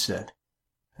 he said,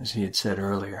 as he had said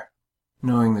earlier,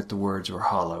 knowing that the words were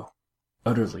hollow,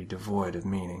 utterly devoid of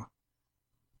meaning.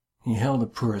 He held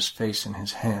Apura's face in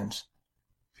his hands,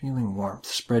 feeling warmth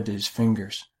spread to his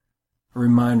fingers, a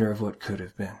reminder of what could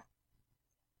have been.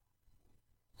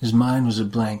 His mind was a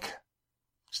blank,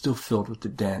 still filled with the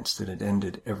dance that had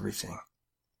ended everything,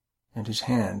 and his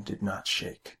hand did not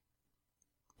shake.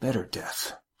 Better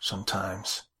death,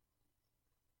 sometimes.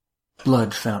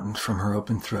 Blood fountained from her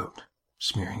open throat,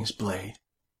 smearing his blade,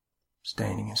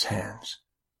 staining his hands.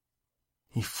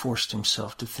 He forced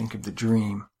himself to think of the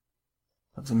dream,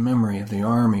 of the memory of the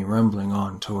army rumbling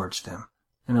on towards them,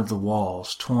 and of the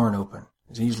walls torn open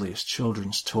as easily as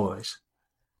children's toys.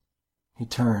 He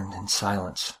turned in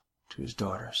silence to his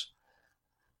daughters,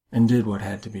 and did what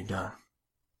had to be done.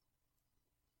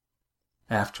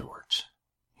 Afterwards,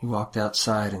 he walked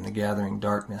outside in the gathering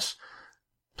darkness,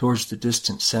 towards the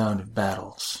distant sound of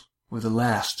battles, where the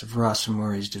last of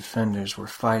Rasamuri's defenders were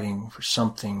fighting for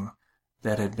something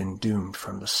that had been doomed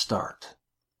from the start.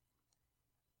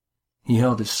 He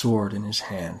held his sword in his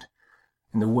hand,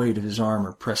 and the weight of his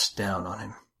armor pressed down on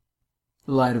him.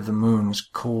 The light of the moon was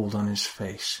cold on his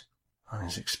face, on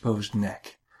his exposed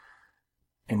neck,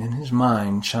 and in his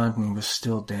mind Chandni was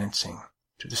still dancing,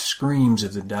 to the screams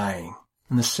of the dying,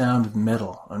 and the sound of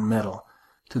metal on metal,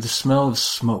 to the smell of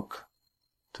smoke,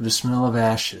 to the smell of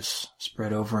ashes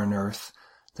spread over an earth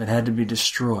that had to be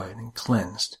destroyed and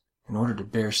cleansed in order to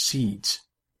bear seeds.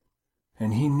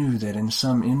 And he knew that in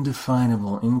some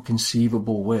indefinable,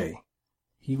 inconceivable way,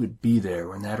 he would be there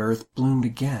when that earth bloomed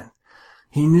again.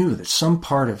 He knew that some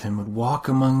part of him would walk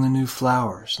among the new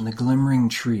flowers and the glimmering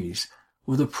trees,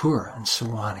 with Apura and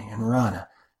Sawani and Rana,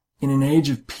 in an age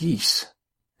of peace,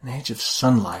 an age of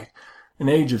sunlight, an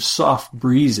age of soft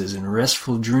breezes and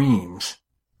restful dreams,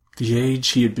 the age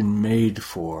he had been made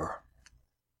for.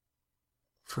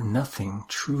 For nothing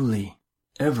truly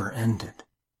ever ended.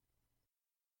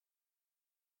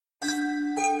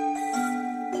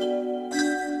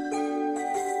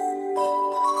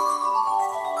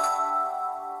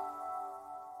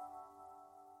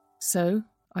 So,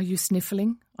 are you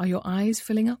sniffling? Are your eyes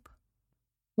filling up?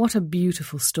 What a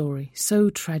beautiful story, so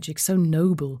tragic, so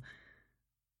noble.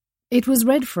 It was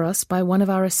read for us by one of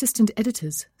our assistant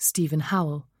editors, Stephen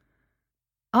Howell.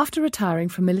 After retiring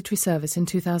from military service in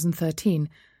 2013,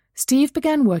 Steve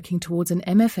began working towards an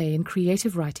MFA in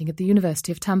creative writing at the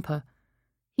University of Tampa.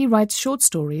 He writes short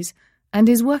stories and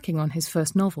is working on his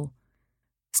first novel.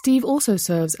 Steve also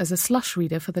serves as a slush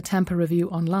reader for the Tampa Review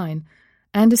Online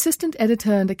and assistant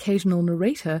editor and occasional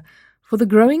narrator for the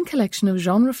growing collection of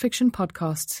genre fiction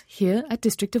podcasts here at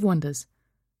District of Wonders.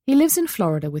 He lives in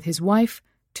Florida with his wife,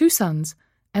 2 sons,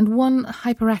 and 1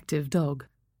 hyperactive dog.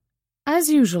 As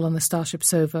usual on the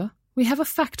StarShipSofa, we have a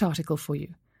fact article for you.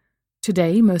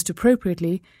 Today, most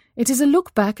appropriately, it is a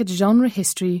look back at genre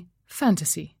history,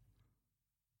 fantasy.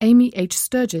 Amy H.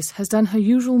 Sturgis has done her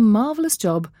usual marvellous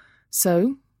job,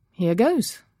 so here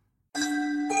goes.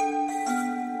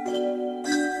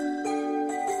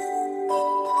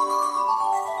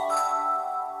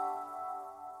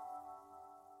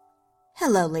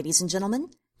 Hello, ladies and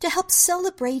gentlemen. To help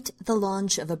celebrate the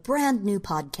launch of a brand new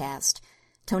podcast,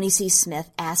 Tony C. Smith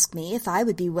asked me if I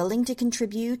would be willing to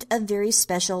contribute a very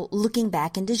special looking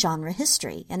back into genre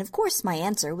history, and of course my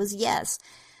answer was yes.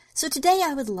 So today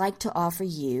I would like to offer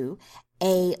you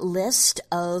a list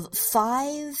of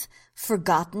 5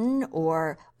 forgotten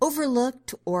or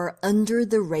overlooked or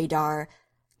under-the-radar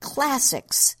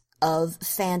classics of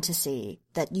fantasy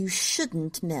that you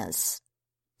shouldn't miss.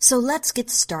 So let's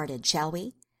get started, shall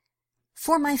we?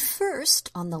 For my first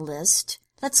on the list,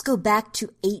 let's go back to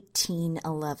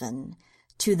 1811,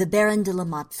 to the Baron de la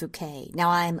Motte Fouquet. Now,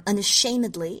 I'm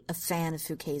unashamedly a fan of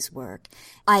Fouquet's work.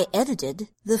 I edited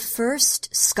the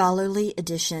first scholarly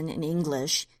edition in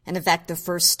English, and in fact the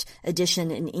first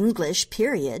edition in English,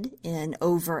 period, in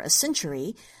over a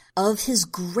century, of his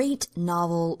great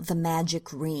novel The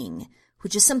Magic Ring,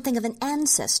 which is something of an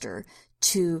ancestor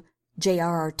to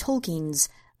J.R.R. Tolkien's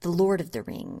The Lord of the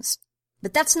Rings.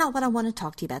 But that's not what I want to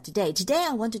talk to you about today. Today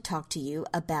I want to talk to you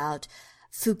about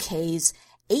Fouquet's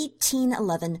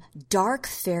 1811 dark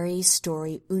fairy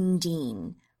story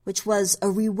Undine, which was a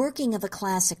reworking of a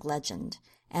classic legend,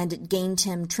 and it gained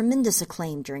him tremendous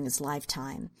acclaim during his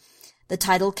lifetime. The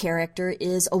title character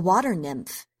is a water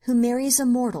nymph who marries a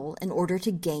mortal in order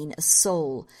to gain a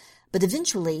soul, but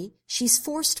eventually she's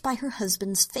forced by her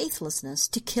husband's faithlessness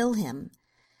to kill him.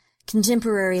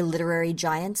 Contemporary literary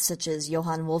giants such as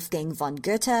Johann Wolfgang von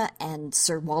Goethe and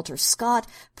Sir Walter Scott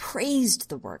praised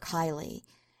the work highly,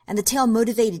 and the tale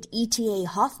motivated E.T.A.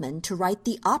 Hoffmann to write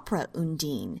the opera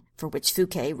Undine, for which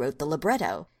Fouquet wrote the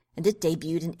libretto, and it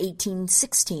debuted in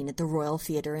 1816 at the Royal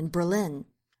Theatre in Berlin.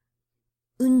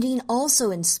 Undine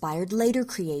also inspired later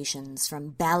creations,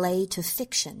 from ballet to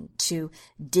fiction to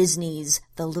Disney's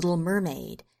The Little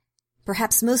Mermaid,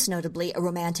 perhaps most notably a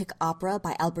romantic opera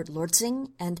by Albert Lortzing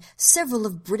and several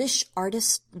of British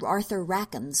artist Arthur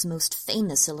Rackham's most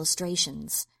famous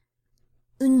illustrations.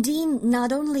 Undine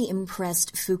not only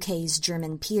impressed Fouquet's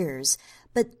German peers,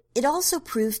 but it also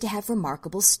proved to have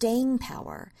remarkable staying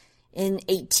power. In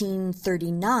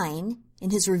 1839, in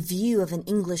his review of an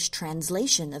English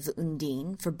translation of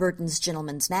Undine for Burton's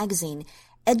Gentleman's Magazine,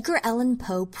 Edgar Allan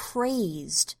Poe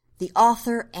praised the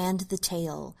author and the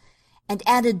tale, and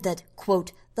added that,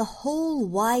 quote, the whole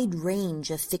wide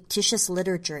range of fictitious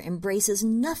literature embraces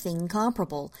nothing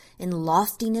comparable in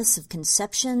loftiness of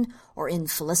conception or in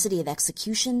felicity of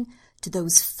execution to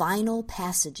those final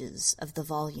passages of the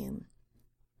volume.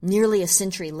 Nearly a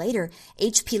century later,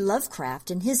 H.P.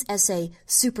 Lovecraft, in his essay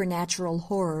Supernatural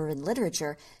Horror in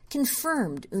Literature,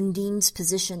 confirmed Undine's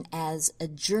position as a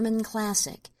German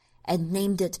classic and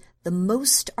named it the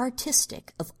most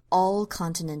artistic of all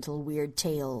continental weird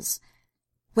tales.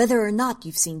 Whether or not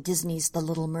you've seen Disney's The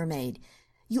Little Mermaid,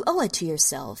 you owe it to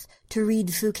yourself to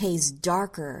read Fouquet's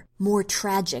darker, more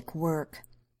tragic work.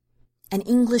 An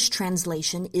English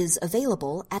translation is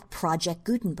available at Project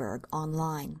Gutenberg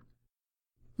online.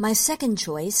 My second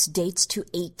choice dates to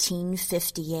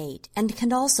 1858 and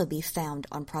can also be found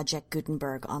on Project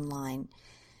Gutenberg online.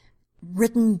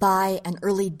 Written by an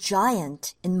early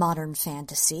giant in modern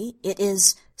fantasy, it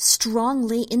is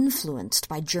strongly influenced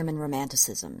by German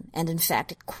Romanticism, and in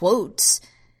fact it quotes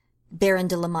Baron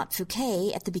de la Motte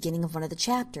Fouquet at the beginning of one of the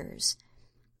chapters.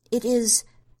 It is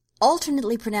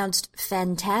alternately pronounced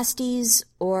Fantastes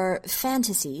or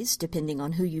Fantasies, depending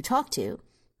on who you talk to,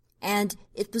 and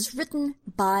it was written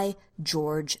by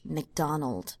George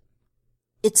MacDonald.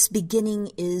 Its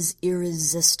beginning is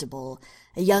irresistible.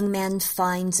 A young man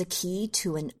finds a key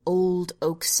to an old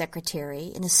oak secretary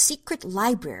in a secret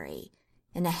library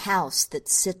in a house that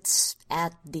sits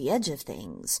at the edge of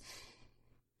things.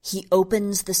 He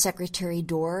opens the secretary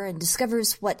door and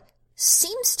discovers what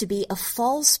seems to be a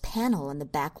false panel in the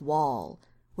back wall,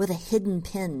 with a hidden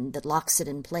pin that locks it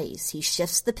in place. He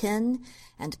shifts the pin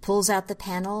and pulls out the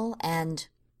panel and,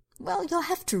 well, you'll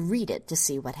have to read it to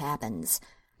see what happens.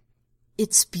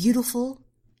 It's beautiful,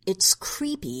 it's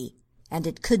creepy, and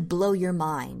it could blow your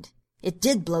mind. It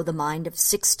did blow the mind of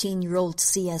 16-year-old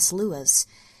C.S. Lewis.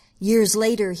 Years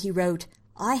later he wrote,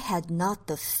 "I had not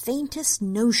the faintest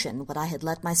notion what I had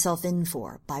let myself in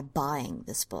for by buying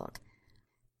this book."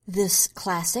 This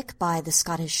classic by the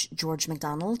Scottish George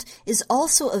MacDonald is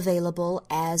also available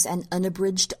as an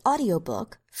unabridged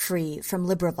audiobook, free from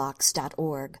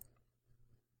LibriVox.org.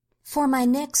 For my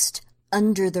next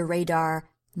under-the-radar,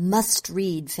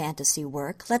 must-read fantasy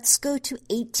work, let's go to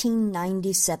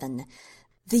 1897,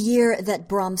 the year that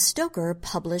Bram Stoker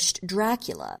published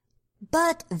Dracula.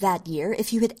 But that year,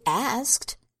 if you had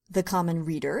asked the common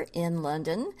reader in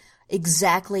London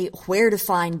exactly where to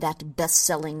find that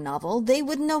best-selling novel, they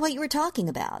wouldn't know what you were talking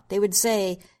about. They would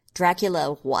say,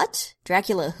 Dracula what?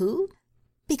 Dracula who?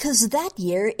 Because that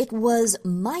year it was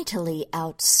mightily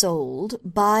outsold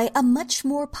by a much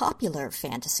more popular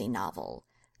fantasy novel,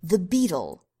 The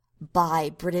Beetle, by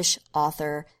British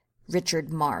author Richard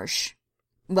Marsh.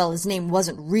 Well, his name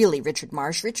wasn't really Richard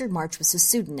Marsh. Richard Marsh was his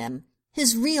pseudonym.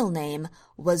 His real name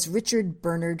was Richard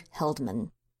Bernard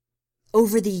Heldman.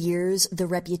 Over the years, the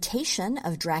reputation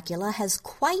of Dracula has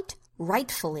quite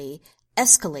rightfully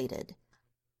escalated.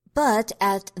 But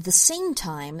at the same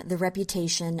time, the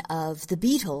reputation of the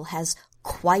Beetle has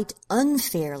quite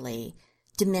unfairly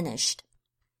diminished.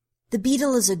 The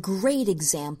Beetle is a great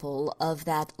example of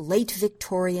that late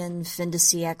Victorian, fin de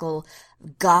siècle,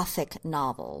 Gothic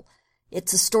novel.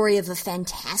 It's a story of a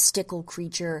fantastical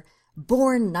creature,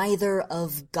 born neither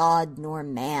of God nor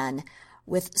man,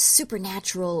 with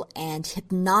supernatural and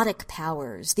hypnotic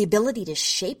powers, the ability to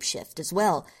shapeshift as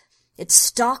well. It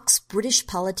stalks British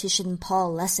politician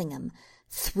Paul Lessingham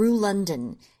through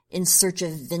London in search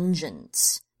of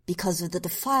vengeance because of the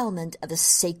defilement of a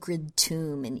sacred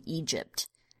tomb in Egypt.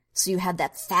 So you have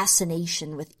that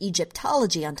fascination with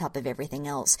Egyptology on top of everything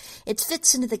else. It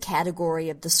fits into the category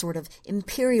of the sort of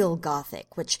imperial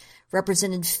Gothic, which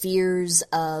represented fears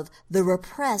of the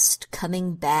repressed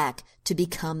coming back to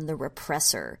become the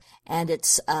repressor. And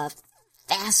it's a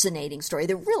fascinating story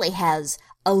that really has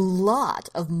a lot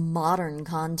of modern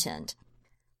content.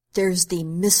 There's the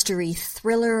mystery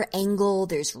thriller angle,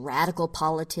 there's radical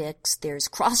politics, there's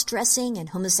cross-dressing and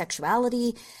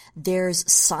homosexuality, there's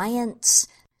science,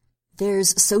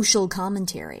 there's social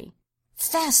commentary.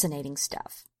 Fascinating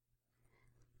stuff.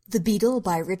 The Beetle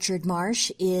by Richard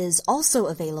Marsh is also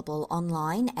available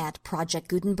online at Project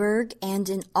Gutenberg and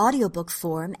in audiobook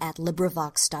form at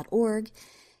LibriVox.org.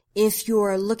 If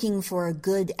you're looking for a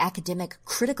good academic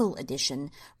critical edition,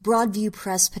 Broadview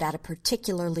Press put out a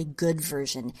particularly good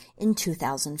version in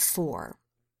 2004.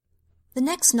 The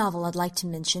next novel I'd like to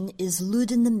mention is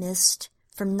Lud in the Mist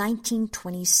from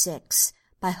 1926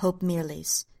 by Hope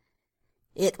Meirlis.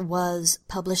 It was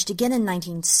published again in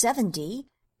 1970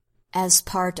 as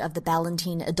part of the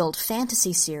Ballantine Adult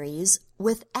Fantasy series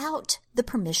without the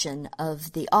permission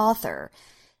of the author.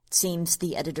 It seems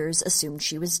the editors assumed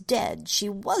she was dead. She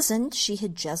wasn't. She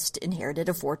had just inherited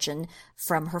a fortune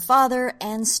from her father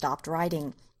and stopped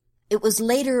writing. It was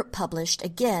later published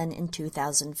again in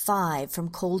 2005 from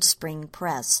Cold Spring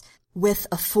Press, with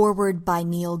a foreword by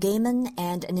Neil Gaiman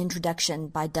and an introduction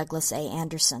by Douglas A.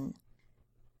 Anderson.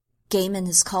 Gaiman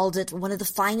has called it one of the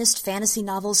finest fantasy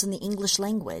novels in the English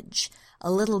language,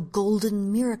 a little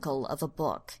golden miracle of a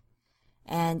book,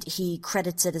 and he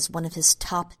credits it as one of his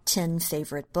top 10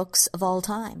 favorite books of all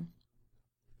time.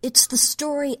 It's the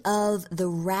story of the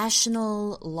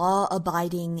rational,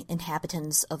 law-abiding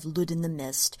inhabitants of Lud in the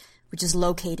Mist, which is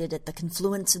located at the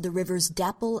confluence of the rivers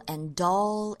Dapple and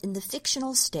Dal in the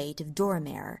fictional state of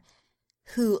Dorimare,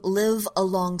 who live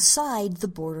alongside the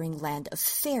bordering land of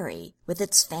Faerie with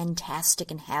its fantastic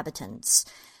inhabitants.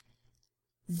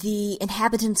 The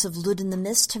inhabitants of Lud in the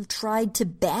Mist have tried to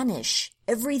banish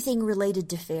everything related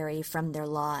to Faerie from their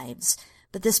lives,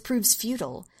 but this proves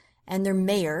futile, and their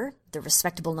mayor, the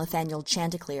respectable Nathaniel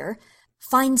Chanticleer,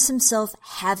 finds himself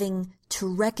having to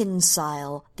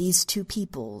reconcile these two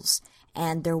peoples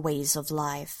and their ways of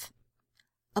life.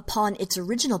 Upon its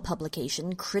original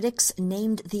publication, critics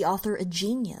named the author a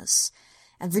genius,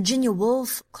 and Virginia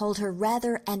Woolf called her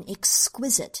rather an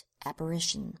exquisite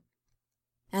apparition.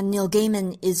 And Neil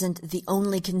Gaiman isn't the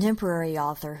only contemporary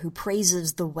author who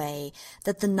praises the way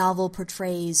that the novel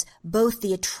portrays both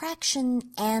the attraction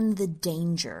and the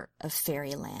danger of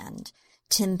fairyland.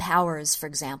 Tim Powers, for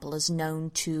example, is known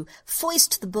to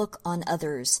foist the book on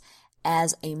others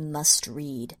as a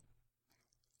must-read.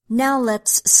 Now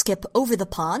let's skip over the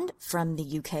pond from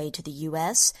the UK to the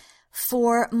US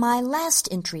for my last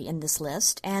entry in this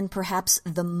list, and perhaps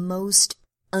the most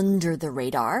under the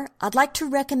radar. I'd like to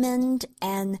recommend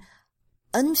an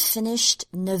unfinished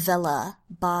novella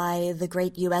by the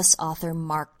great US author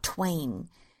Mark Twain.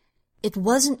 It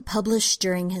wasn't published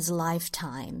during his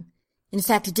lifetime. In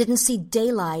fact, it didn't see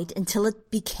daylight until it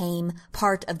became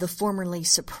part of the formerly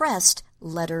suppressed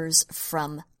Letters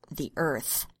from the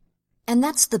Earth. And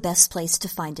that's the best place to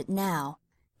find it now.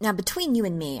 Now, between you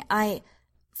and me, I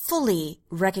fully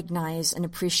recognize and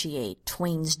appreciate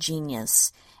Twain's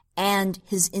genius and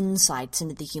his insights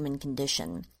into the human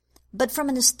condition. But from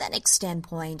an aesthetic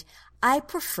standpoint, I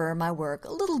prefer my work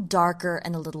a little darker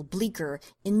and a little bleaker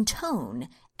in tone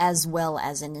as well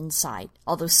as in insight,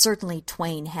 although certainly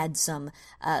Twain had some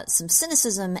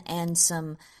cynicism and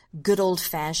some good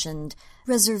old-fashioned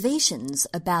reservations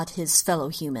about his fellow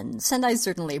humans, and I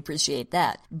certainly appreciate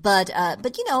that. But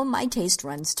you know, my taste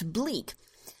runs to bleak.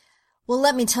 Well,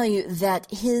 let me tell you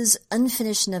that his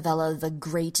unfinished novella, The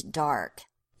Great Dark,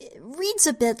 reads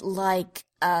a bit like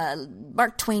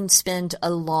Mark Twain spent a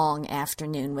long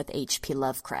afternoon with H.P.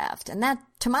 Lovecraft, and that,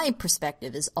 to my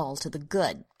perspective, is all to the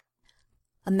good.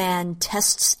 A man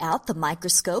tests out the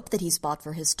microscope that he's bought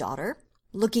for his daughter,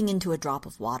 looking into a drop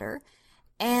of water,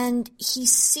 and he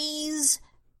sees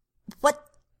what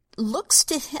looks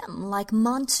to him like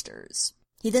monsters.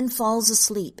 He then falls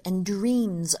asleep and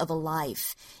dreams of a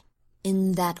life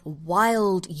in that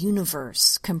wild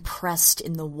universe compressed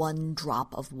in the one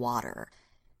drop of water.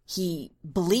 He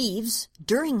believes,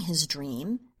 during his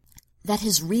dream, that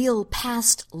his real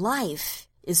past life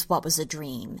is what was a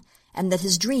dream, and that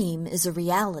his dream is a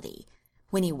reality.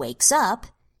 When he wakes up,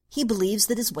 he believes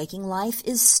that his waking life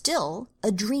is still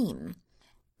a dream.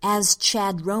 As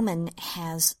Chad Roman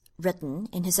has written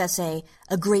in his essay,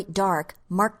 A Great Dark,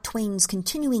 Mark Twain's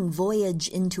continuing voyage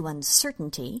into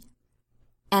uncertainty,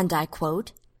 and I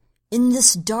quote, "In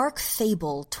this dark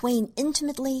fable, Twain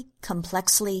intimately,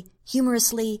 complexly,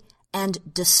 humorously,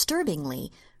 and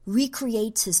disturbingly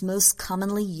recreates his most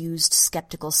commonly used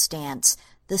skeptical stance,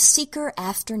 the seeker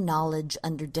after knowledge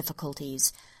under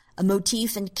difficulties, a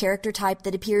motif and character type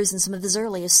that appears in some of his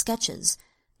earliest sketches,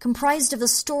 comprised of a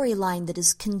storyline that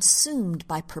is consumed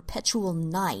by perpetual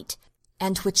night,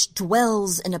 and which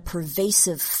dwells in a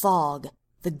pervasive fog.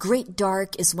 The Great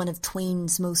Dark is one of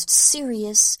Twain's most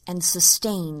serious and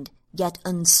sustained, yet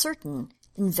uncertain,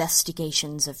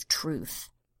 investigations of truth."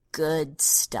 Good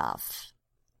stuff.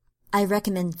 I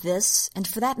recommend this, and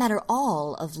for that matter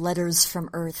all, of Letters from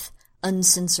Earth,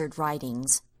 uncensored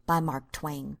writings by Mark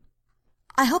Twain.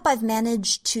 I hope I've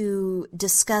managed to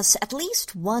discuss at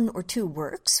least one or two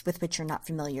works with which you're not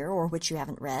familiar or which you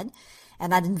haven't read,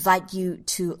 and I'd invite you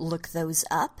to look those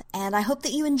up, and I hope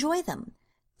that you enjoy them.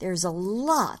 There's a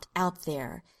lot out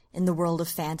there in the world of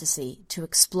fantasy to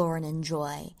explore and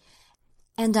enjoy,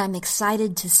 and I'm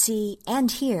excited to see and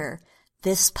hear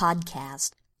this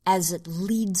podcast as it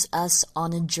leads us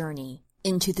on a journey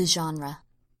into the genre.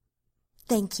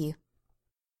 Thank you.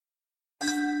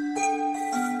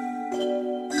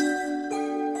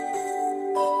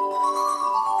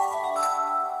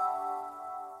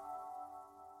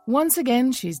 Once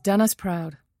again, she's done us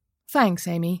proud. Thanks,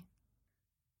 Amy.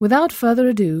 Without further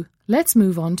ado, let's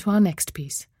move on to our next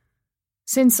piece.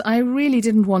 Since I really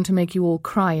didn't want to make you all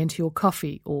cry into your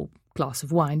coffee, or glass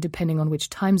of wine, depending on which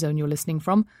time zone you're listening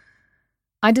from,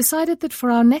 I decided that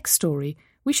for our next story,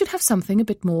 we should have something a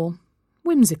bit more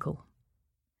whimsical.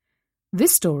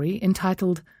 This story,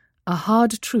 entitled A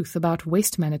Hard Truth About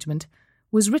Waste Management,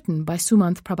 was written by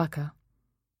Sumanth Prabhakar.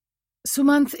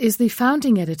 Sumanth is the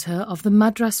founding editor of the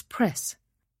Madras Press,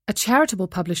 a charitable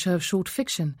publisher of short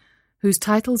fiction, whose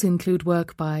titles include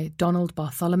work by Donald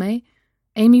Bartholomew,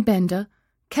 Amy Bender,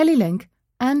 Kelly Link,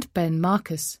 and Ben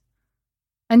Marcus.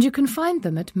 And you can find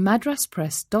them at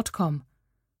madraspress.com.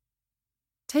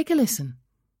 Take a listen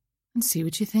and see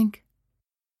what you think.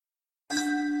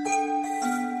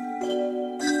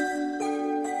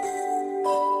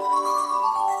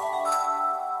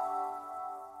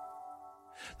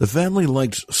 The family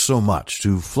liked so much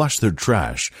to flush their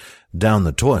trash down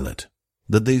the toilet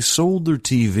that they sold their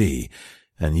TV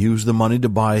and used the money to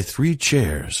buy 3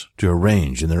 chairs to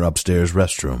arrange in their upstairs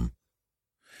restroom.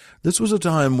 This was a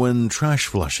time when trash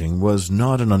flushing was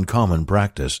not an uncommon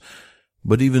practice,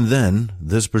 but even then,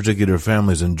 this particular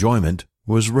family's enjoyment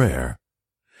was rare.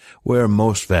 Where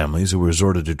most families who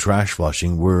resorted to trash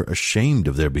flushing were ashamed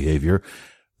of their behavior,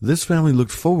 this family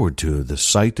looked forward to the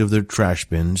sight of their trash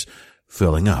bins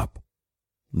filling up.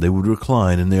 They would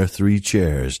recline in their 3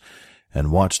 chairs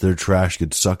and watch their trash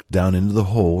get sucked down into the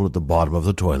hole at the bottom of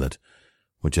the toilet,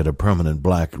 which had a permanent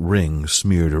black ring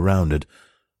smeared around it,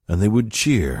 and they would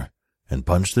cheer and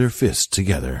punch their fists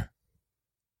together.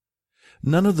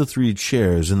 None of the 3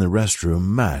 chairs in the restroom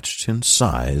matched in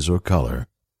size or color.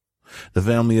 The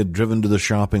family had driven to the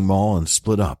shopping mall and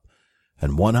split up,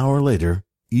 and 1 hour later,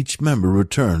 each member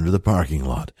returned to the parking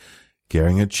lot,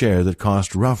 carrying a chair that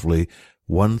cost roughly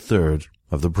 1/3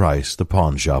 of the price the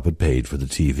pawn shop had paid for the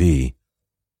TV.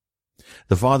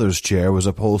 The father's chair was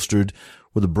upholstered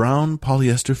with a brown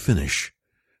polyester finish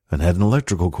and had an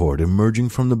electrical cord emerging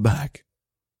from the back.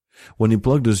 When he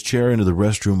plugged his chair into the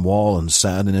restroom wall and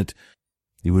sat in it,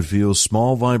 he would feel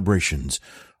small vibrations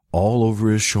all over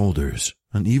his shoulders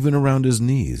and even around his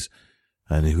knees,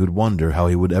 and he would wonder how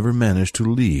he would ever manage to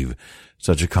leave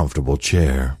such a comfortable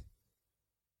chair.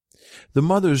 The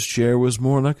mother's chair was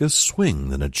more like a swing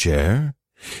than a chair.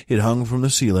 It hung from the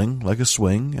ceiling like a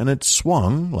swing, and it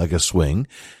swung like a swing,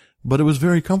 but it was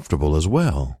very comfortable as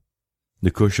well.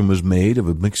 The cushion was made of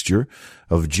a mixture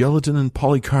of gelatin and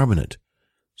polycarbonate,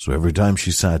 so every time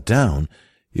she sat down,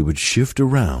 it would shift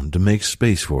around to make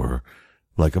space for her,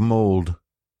 like a mold.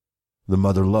 The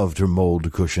mother loved her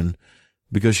mold cushion,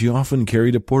 because she often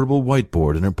carried a portable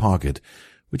whiteboard in her pocket,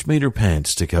 which made her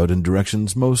pants stick out in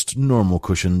directions most normal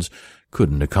cushions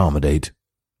couldn't accommodate.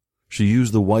 She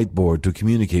used the whiteboard to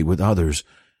communicate with others,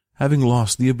 having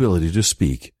lost the ability to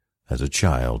speak as a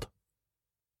child.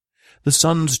 The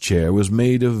son's chair was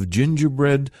made of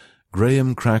gingerbread,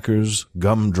 graham crackers,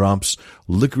 gumdrops,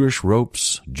 licorice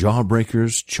ropes,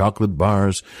 jawbreakers, chocolate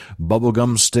bars,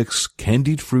 bubblegum sticks,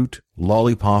 candied fruit,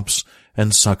 lollipops,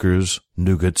 and suckers,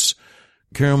 nougats,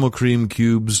 caramel cream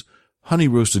cubes,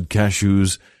 honey-roasted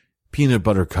cashews, peanut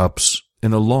butter cups,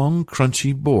 and a long,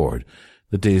 crunchy board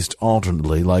that tasted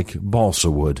alternately like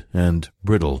balsa wood and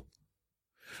brittle.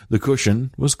 The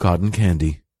cushion was cotton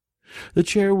candy. The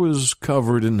chair was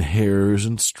covered in hairs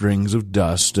and strings of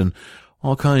dust and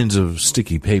all kinds of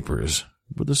sticky papers,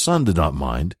 but the son did not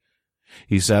mind.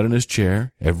 He sat in his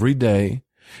chair every day,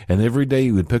 and every day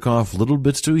he would pick off little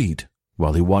bits to eat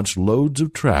while he watched loads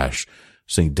of trash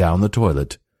sink down the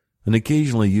toilet, and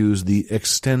occasionally used the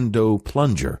extendo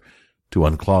plunger to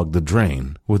unclog the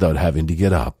drain without having to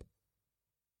get up.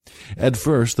 At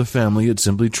first, the family had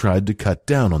simply tried to cut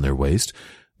down on their waste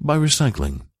by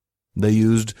recycling. They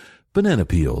used banana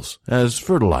peels as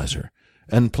fertilizer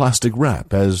and plastic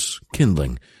wrap as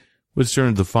kindling, which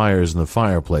turned the fires in the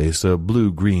fireplace a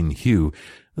blue-green hue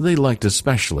they liked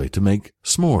especially to make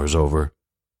s'mores over.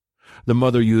 The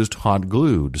mother used hot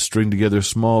glue to string together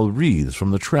small wreaths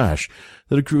from the trash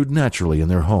that accrued naturally in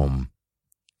their home.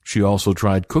 She also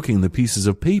tried cooking the pieces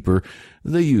of paper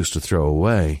they used to throw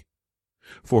away.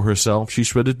 For herself, she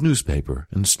shredded newspaper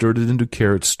and stirred it into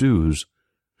carrot stews.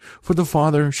 For the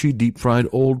father, she deep-fried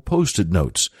old Post-it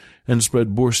notes and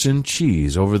spread boursin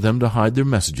cheese over them to hide their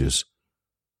messages.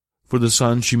 For the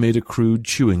son, she made a crude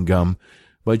chewing gum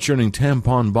by churning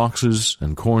tampon boxes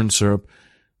and corn syrup,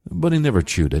 but he never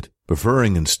chewed it,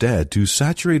 preferring instead to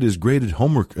saturate his graded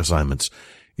homework assignments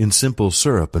in simple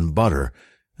syrup and butter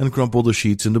and crumple the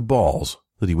sheets into balls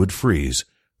that he would freeze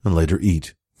and later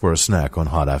eat for a snack on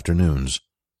hot afternoons.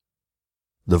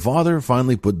 The father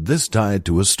finally put this diet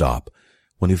to a stop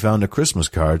when he found a Christmas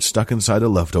card stuck inside a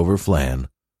leftover flan.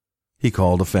 He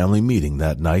called a family meeting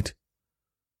that night.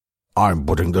 "I'm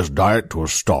putting this diet to a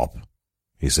stop,"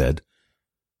 he said.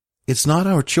 "It's not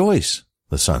our choice,"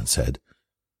 the son said.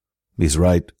 "He's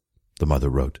right," the mother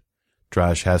wrote.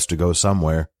 "Trash has to go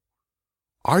somewhere."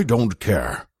 "I don't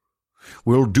care.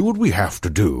 We'll do what we have to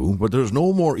do, but there's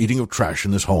no more eating of trash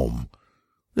in this home.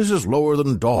 This is lower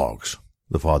than dogs,"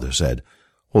 the father said,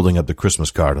 holding up the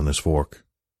Christmas card on his fork.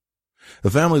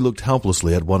 The family looked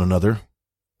helplessly at one another.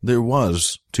 There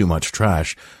was too much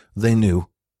trash, they knew,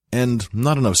 and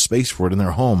not enough space for it in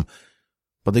their home,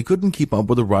 but they couldn't keep up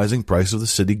with the rising price of the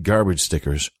city garbage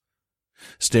stickers.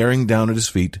 Staring down at his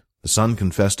feet, the son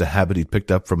confessed a habit he'd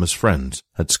picked up from his friends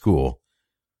at school.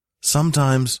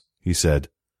 "Sometimes," he said,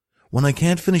 "when I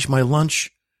can't finish my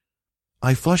lunch,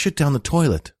 I flush it down the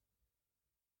toilet."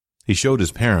 He showed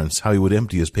his parents how he would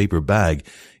empty his paper bag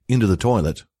into the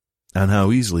toilet, and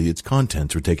how easily its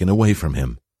contents were taken away from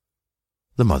him.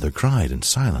 The mother cried in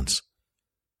silence.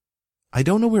 "I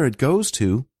don't know where it goes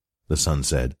to," the son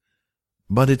said,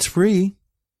 "but it's free."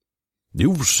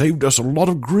 "You've saved us a lot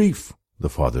of grief," the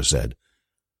father said.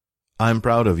 "I'm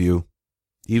proud of you,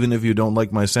 even if you don't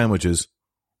like my sandwiches,"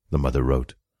 the mother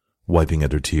wrote, wiping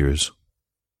at her tears.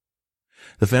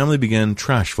 The family began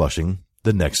trash flushing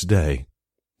the next day.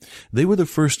 They were the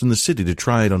first in the city to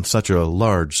try it on such a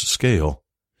large scale.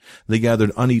 They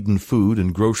gathered uneaten food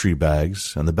in grocery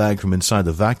bags and the bag from inside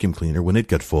the vacuum cleaner when it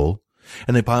got full,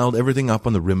 and they piled everything up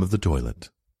on the rim of the toilet.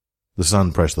 The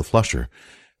son pressed the flusher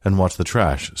and watched the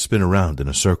trash spin around in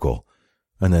a circle,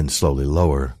 and then slowly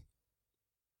lower.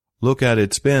 "Look at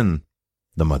it spin,"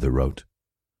 the mother wrote.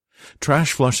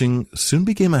 Trash flushing soon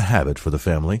became a habit for the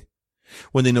family.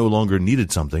 When they no longer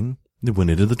needed something, they went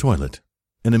into the toilet,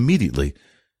 and immediately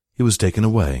it was taken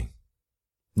away.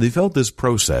 They felt this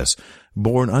process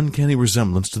bore an uncanny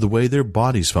resemblance to the way their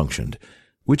bodies functioned,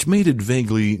 which made it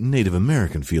vaguely Native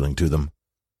American feeling to them.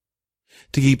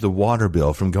 To keep the water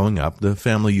bill from going up, the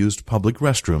family used public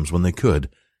restrooms when they could,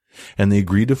 and they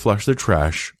agreed to flush their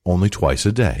trash only twice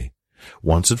a day,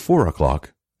 once at 4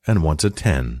 o'clock and once at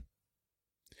 10.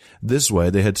 This way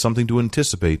they had something to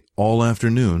anticipate all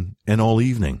afternoon and all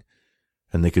evening,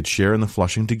 and they could share in the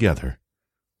flushing together,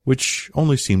 which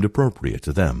only seemed appropriate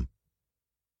to them.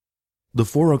 The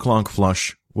 4 o'clock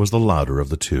flush was the louder of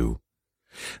the two.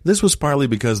 This was partly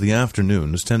because the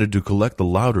afternoons tended to collect the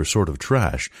louder sort of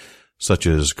trash, such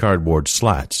as cardboard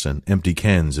slats and empty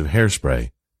cans of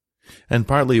hairspray, and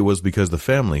partly it was because the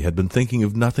family had been thinking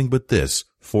of nothing but this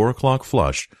 4 o'clock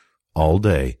flush all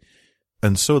day,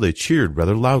 and so they cheered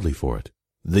rather loudly for it.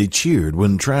 They cheered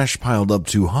when trash piled up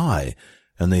too high,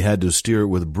 and they had to steer it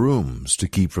with brooms to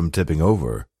keep from tipping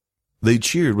over. They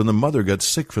cheered when the mother got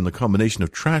sick from the combination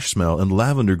of trash smell and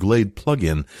lavender Glade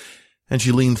plug-in, and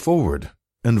she leaned forward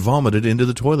and vomited into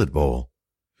the toilet bowl.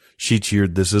 She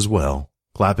cheered this as well,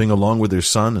 clapping along with her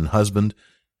son and husband,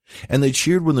 and they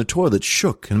cheered when the toilet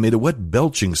shook and made a wet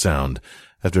belching sound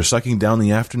after sucking down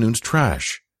the afternoon's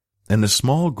trash, and a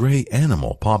small gray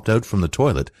animal popped out from the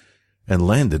toilet and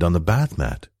landed on the bath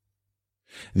mat.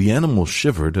 The animal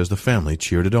shivered as the family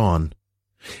cheered it on.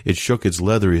 It shook its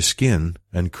leathery skin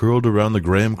and curled around the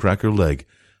graham cracker leg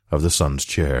of the son's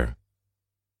chair.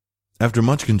 After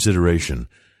much consideration,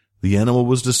 the animal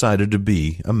was decided to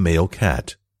be a male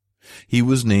cat. He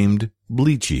was named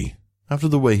Bleachy, after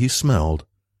the way he smelled.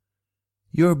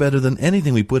 "You're better than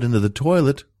anything we put into the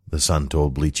toilet," the son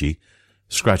told Bleachy,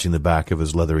 scratching the back of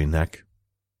his leathery neck.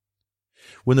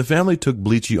 When the family took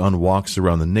Bleachy on walks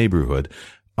around the neighborhood,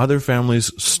 other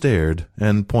families stared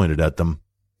and pointed at them.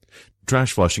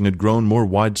 Trash flushing had grown more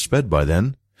widespread by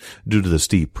then, due to the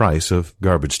steep price of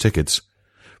garbage tickets,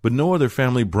 but no other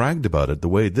family bragged about it the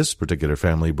way this particular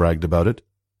family bragged about it.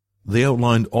 They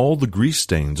outlined all the grease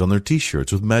stains on their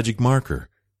T-shirts with magic marker,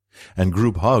 and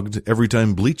group hugged every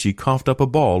time Bleachy coughed up a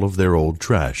ball of their old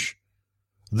trash.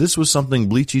 This was something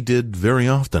Bleachy did very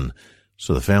often,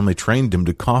 so the family trained him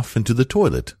to cough into the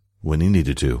toilet when he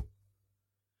needed to.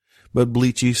 But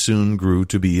Bleachy soon grew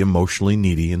to be emotionally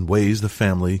needy in ways the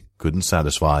family couldn't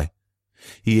satisfy.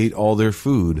 He ate all their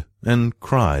food and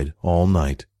cried all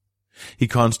night. He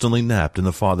constantly napped in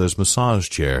the father's massage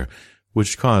chair,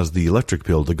 which caused the electric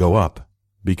bill to go up,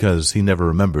 because he never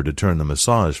remembered to turn the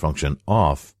massage function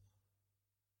off.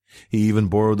 He even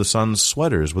borrowed the son's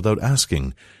sweaters without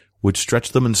asking, which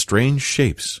stretched them in strange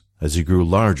shapes as he grew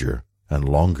larger and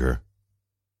longer.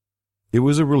 It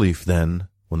was a relief, then,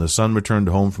 when the son returned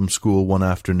home from school one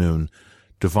afternoon,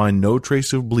 to find no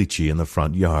trace of Bleachy in the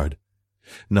front yard.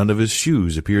 None of his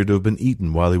shoes appeared to have been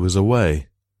eaten while he was away.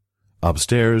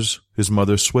 Upstairs, his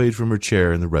mother swayed from her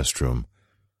chair in the restroom.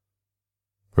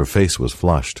 Her face was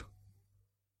flushed.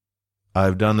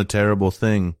 "I've done a terrible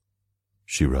thing,"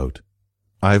 she wrote.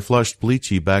 "I flushed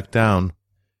Bleachy back down."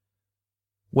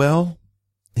 "Well,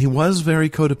 he was very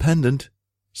codependent,"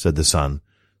 said the son,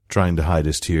 trying to hide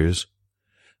his tears.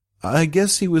 "I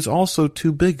guess he was also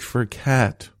too big for a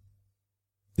cat."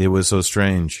 "It was so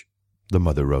strange," the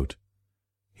mother wrote.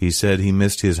 "He said he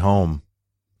missed his home.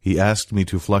 He asked me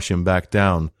to flush him back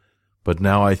down, but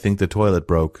now I think the toilet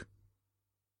broke."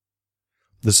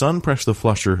 The son pressed the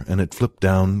flusher and it flipped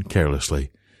down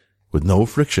carelessly, with no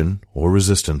friction or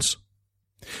resistance.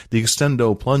 The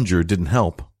extendo plunger didn't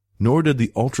help, nor did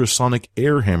the ultrasonic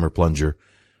air hammer plunger,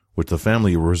 which the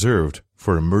family reserved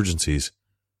for emergencies.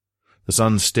 The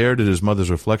son stared at his mother's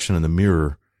reflection in the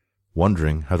mirror,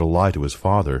 wondering how to lie to his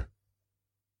father.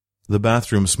 "The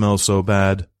bathroom smells so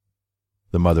bad,"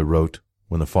 the mother wrote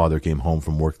when the father came home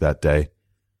from work that day.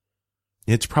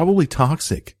 "It's probably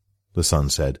toxic," the son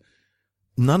said.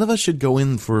 "None of us should go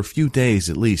in for a few days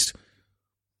at least.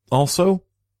 Also,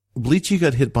 Bleachy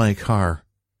got hit by a car.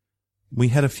 We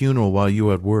had a funeral while you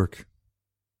were at work."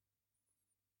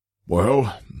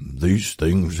 "Well, these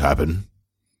things happen,"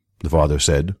 the father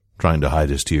said, trying to hide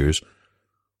his tears.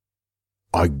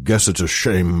 "I guess it's a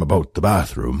shame about the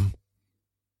bathroom."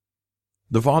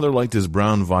 The father liked his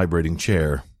brown vibrating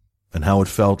chair, and how it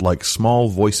felt like small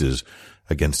voices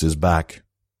against his back.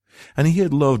 and he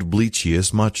had loved Bleachy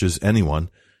as much as anyone,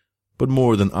 but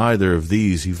more than either of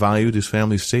these he valued his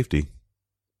family's safety.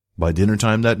 By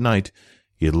dinner-time that night,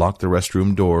 he had locked the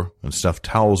restroom door and stuffed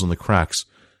towels in the cracks,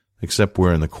 except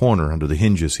where in the corner under the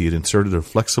hinges he had inserted a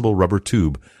flexible rubber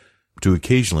tube to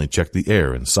occasionally check the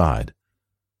air inside.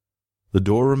 The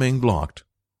door remained locked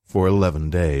for 11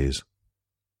 days.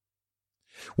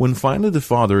 When finally the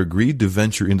father agreed to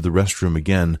venture into the restroom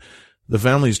again, the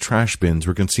family's trash bins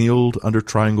were concealed under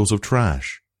triangles of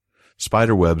trash.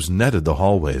 Spiderwebs netted the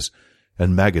hallways,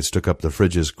 and maggots took up the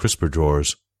fridge's crisper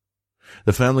drawers.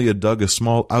 The family had dug a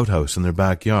small outhouse in their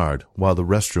backyard while the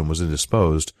restroom was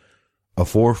indisposed, a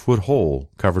 4-foot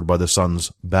hole covered by the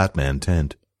son's Batman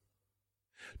tent.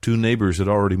 2 neighbors had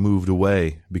already moved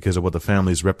away because of what the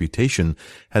family's reputation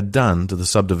had done to the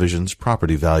subdivision's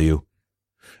property value.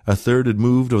 A third had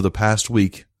moved over the past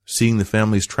week, seeing the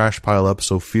family's trash pile up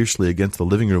so fiercely against the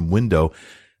living room window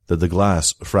that the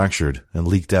glass fractured and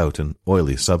leaked out an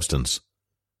oily substance.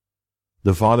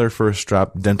 The father first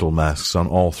strapped dental masks on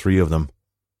all 3 of them.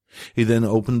 He then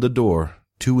opened the door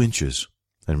 2 inches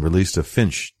and released a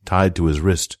finch tied to his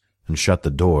wrist and shut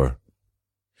the door.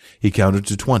 He counted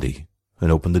to 20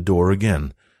 and opened the door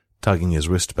again, tugging his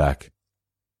wrist back.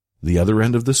 The other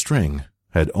end of the string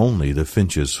had only the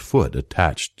finch's foot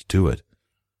attached to it.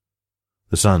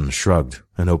 The son shrugged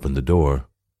and opened the door.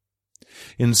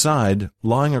 Inside,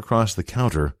 lying across the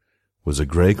counter, was a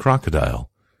gray crocodile,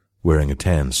 wearing a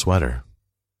tan sweater.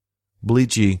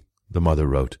 "Bleachy," the mother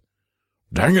wrote.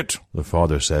 "Dang it," the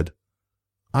father said.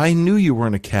 "I knew you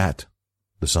weren't a cat,"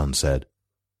 the son said.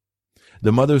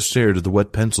 The mother stared at the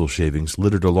wet pencil shavings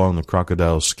littered along the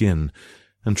crocodile's skin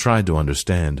and tried to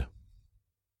understand.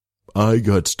 "I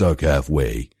got stuck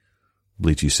halfway,"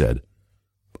 Bleachy said.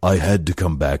 "I had to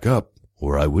come back up,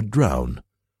 or I would drown."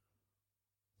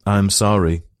 "I'm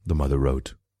sorry," the mother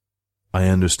wrote. "I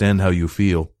understand how you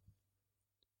feel."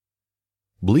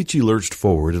 Bleachy lurched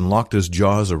forward and locked his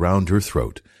jaws around her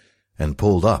throat and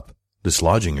pulled up,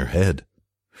 dislodging her head.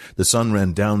 The son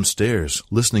ran downstairs,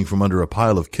 listening from under a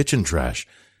pile of kitchen trash,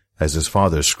 as his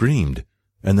father screamed,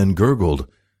 and then gurgled,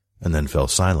 and then fell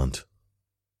silent.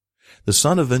 The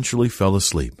son eventually fell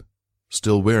asleep,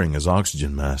 still wearing his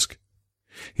oxygen mask.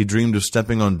 He dreamed of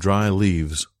stepping on dry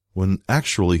leaves, when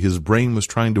actually his brain was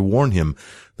trying to warn him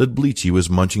that Bleachy was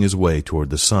munching his way toward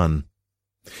the sun.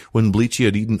 When Bleachy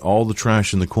had eaten all the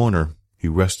trash in the corner, he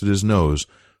rested his nose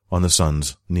on the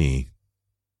son's knee.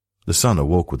 The son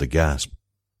awoke with a gasp.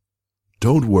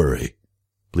 "Don't worry,"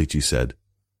 Bleachy said.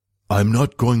 "I'm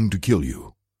not going to kill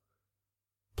you."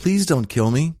 "Please don't kill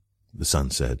me," the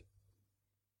son said.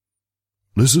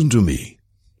 "Listen to me,"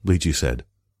 Bleachy said.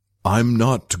 "I'm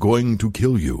not going to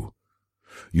kill you.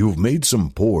 You've made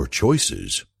some poor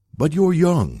choices, but you're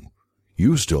young.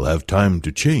 You still have time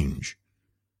to change."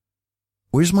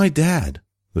 "Where's my dad?"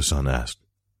 the son asked.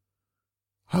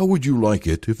 "How would you like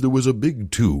it if there was a big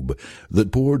tube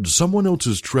that poured someone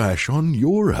else's trash on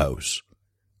your house?"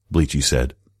 Bleachy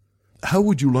said. "How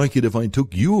would you like it if I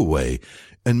took you away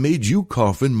and made you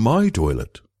cough in my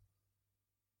toilet?"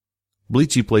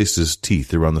 Bleachy placed his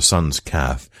teeth around the son's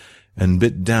calf and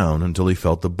bit down until he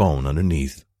felt the bone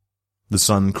underneath. The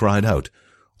son cried out,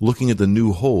 looking at the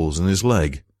new holes in his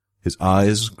leg, his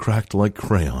eyes cracked like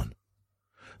crayon.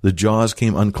 The jaws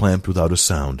came unclamped without a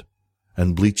sound,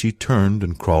 and Bleachy turned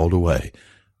and crawled away,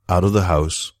 out of the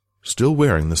house, still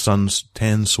wearing the son's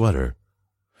tan sweater.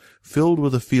 Filled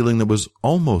with a feeling that was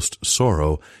almost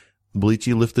sorrow,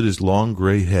 Bleachy lifted his long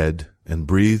gray head and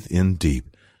breathed in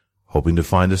deep, hoping to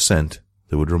find a scent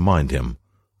that would remind him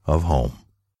of home.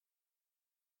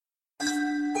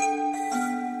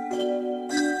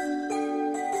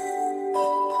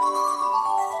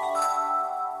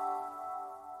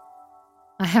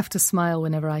 I have to smile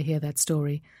whenever I hear that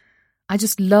story. I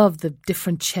just love the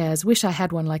different chairs. Wish I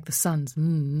had one like the son's.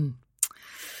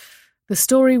 The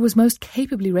story was most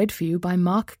capably read for you by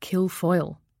Mark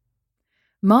Kilfoyle.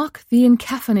 Mark, the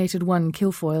encaffeinated one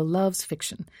Kilfoyle, loves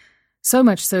fiction, so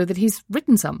much so that he's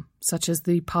written some, such as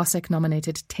the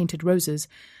Parsec-nominated Tainted Roses,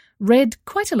 read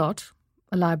quite a lot,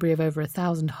 a library of over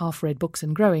 1,000 half-read books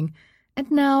and growing, and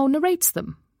now narrates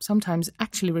them, sometimes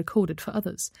actually recorded for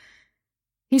others.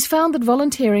 He's found that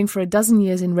volunteering for 12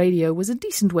 years in radio was a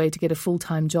decent way to get a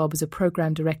full-time job as a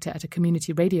program director at a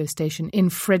community radio station in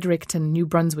Fredericton, New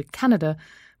Brunswick, Canada,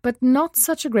 but not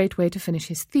such a great way to finish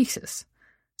his thesis.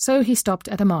 So he stopped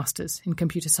at a master's in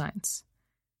computer science.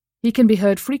 He can be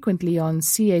heard frequently on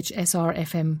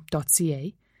chsrfm.ca,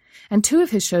 and 2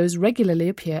 of his shows regularly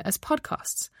appear as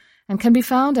podcasts, and can be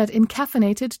found at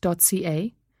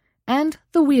encaffeinated.ca and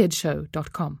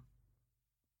theweirdshow.com.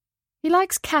 He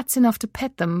likes cats enough to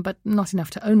pet them, but not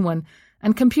enough to own one,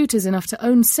 and computers enough to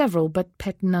own several, but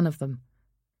pet none of them.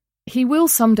 He will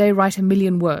someday write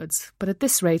 1,000,000 words, but at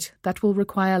this rate that will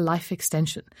require life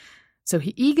extension, so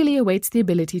he eagerly awaits the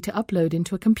ability to upload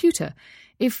into a computer,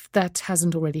 if that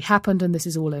hasn't already happened and this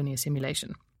is all only a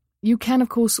simulation. You can, of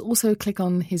course, also click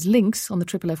on his links on the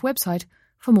FFF website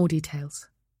for more details.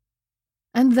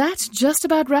 And that just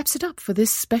about wraps it up for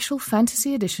this special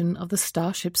fantasy edition of the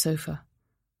Starship Sofa.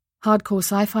 Hardcore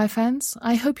sci-fi fans,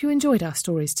 I hope you enjoyed our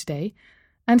stories today,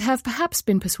 and have perhaps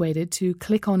been persuaded to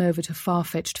click on over to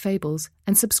Far-Fetched Fables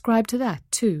and subscribe to that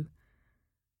too.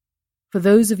 For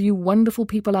those of you wonderful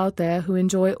people out there who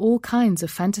enjoy all kinds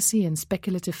of fantasy and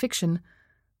speculative fiction,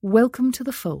 welcome to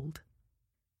the fold.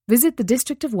 Visit the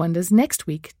District of Wonders next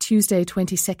week, Tuesday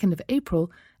 22nd of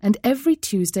April, and every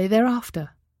Tuesday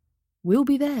thereafter. We'll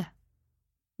be there.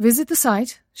 Visit the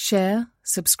site, share,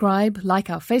 subscribe, like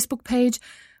our Facebook page,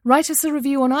 write us a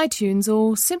review on iTunes,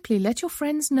 or simply let your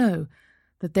friends know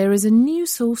that there is a new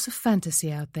source of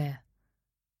fantasy out there.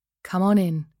 Come on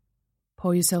in,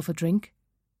 pour yourself a drink,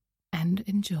 and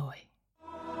enjoy.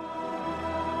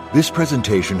 This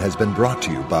presentation has been brought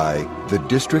to you by the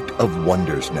District of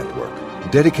Wonders Network,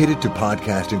 dedicated to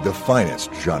podcasting the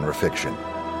finest genre fiction.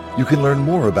 You can learn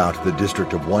more about the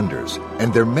District of Wonders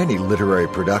and their many literary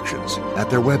productions at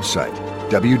their website,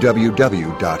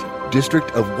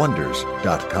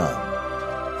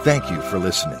 www.districtofwonders.com. Thank you for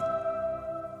listening.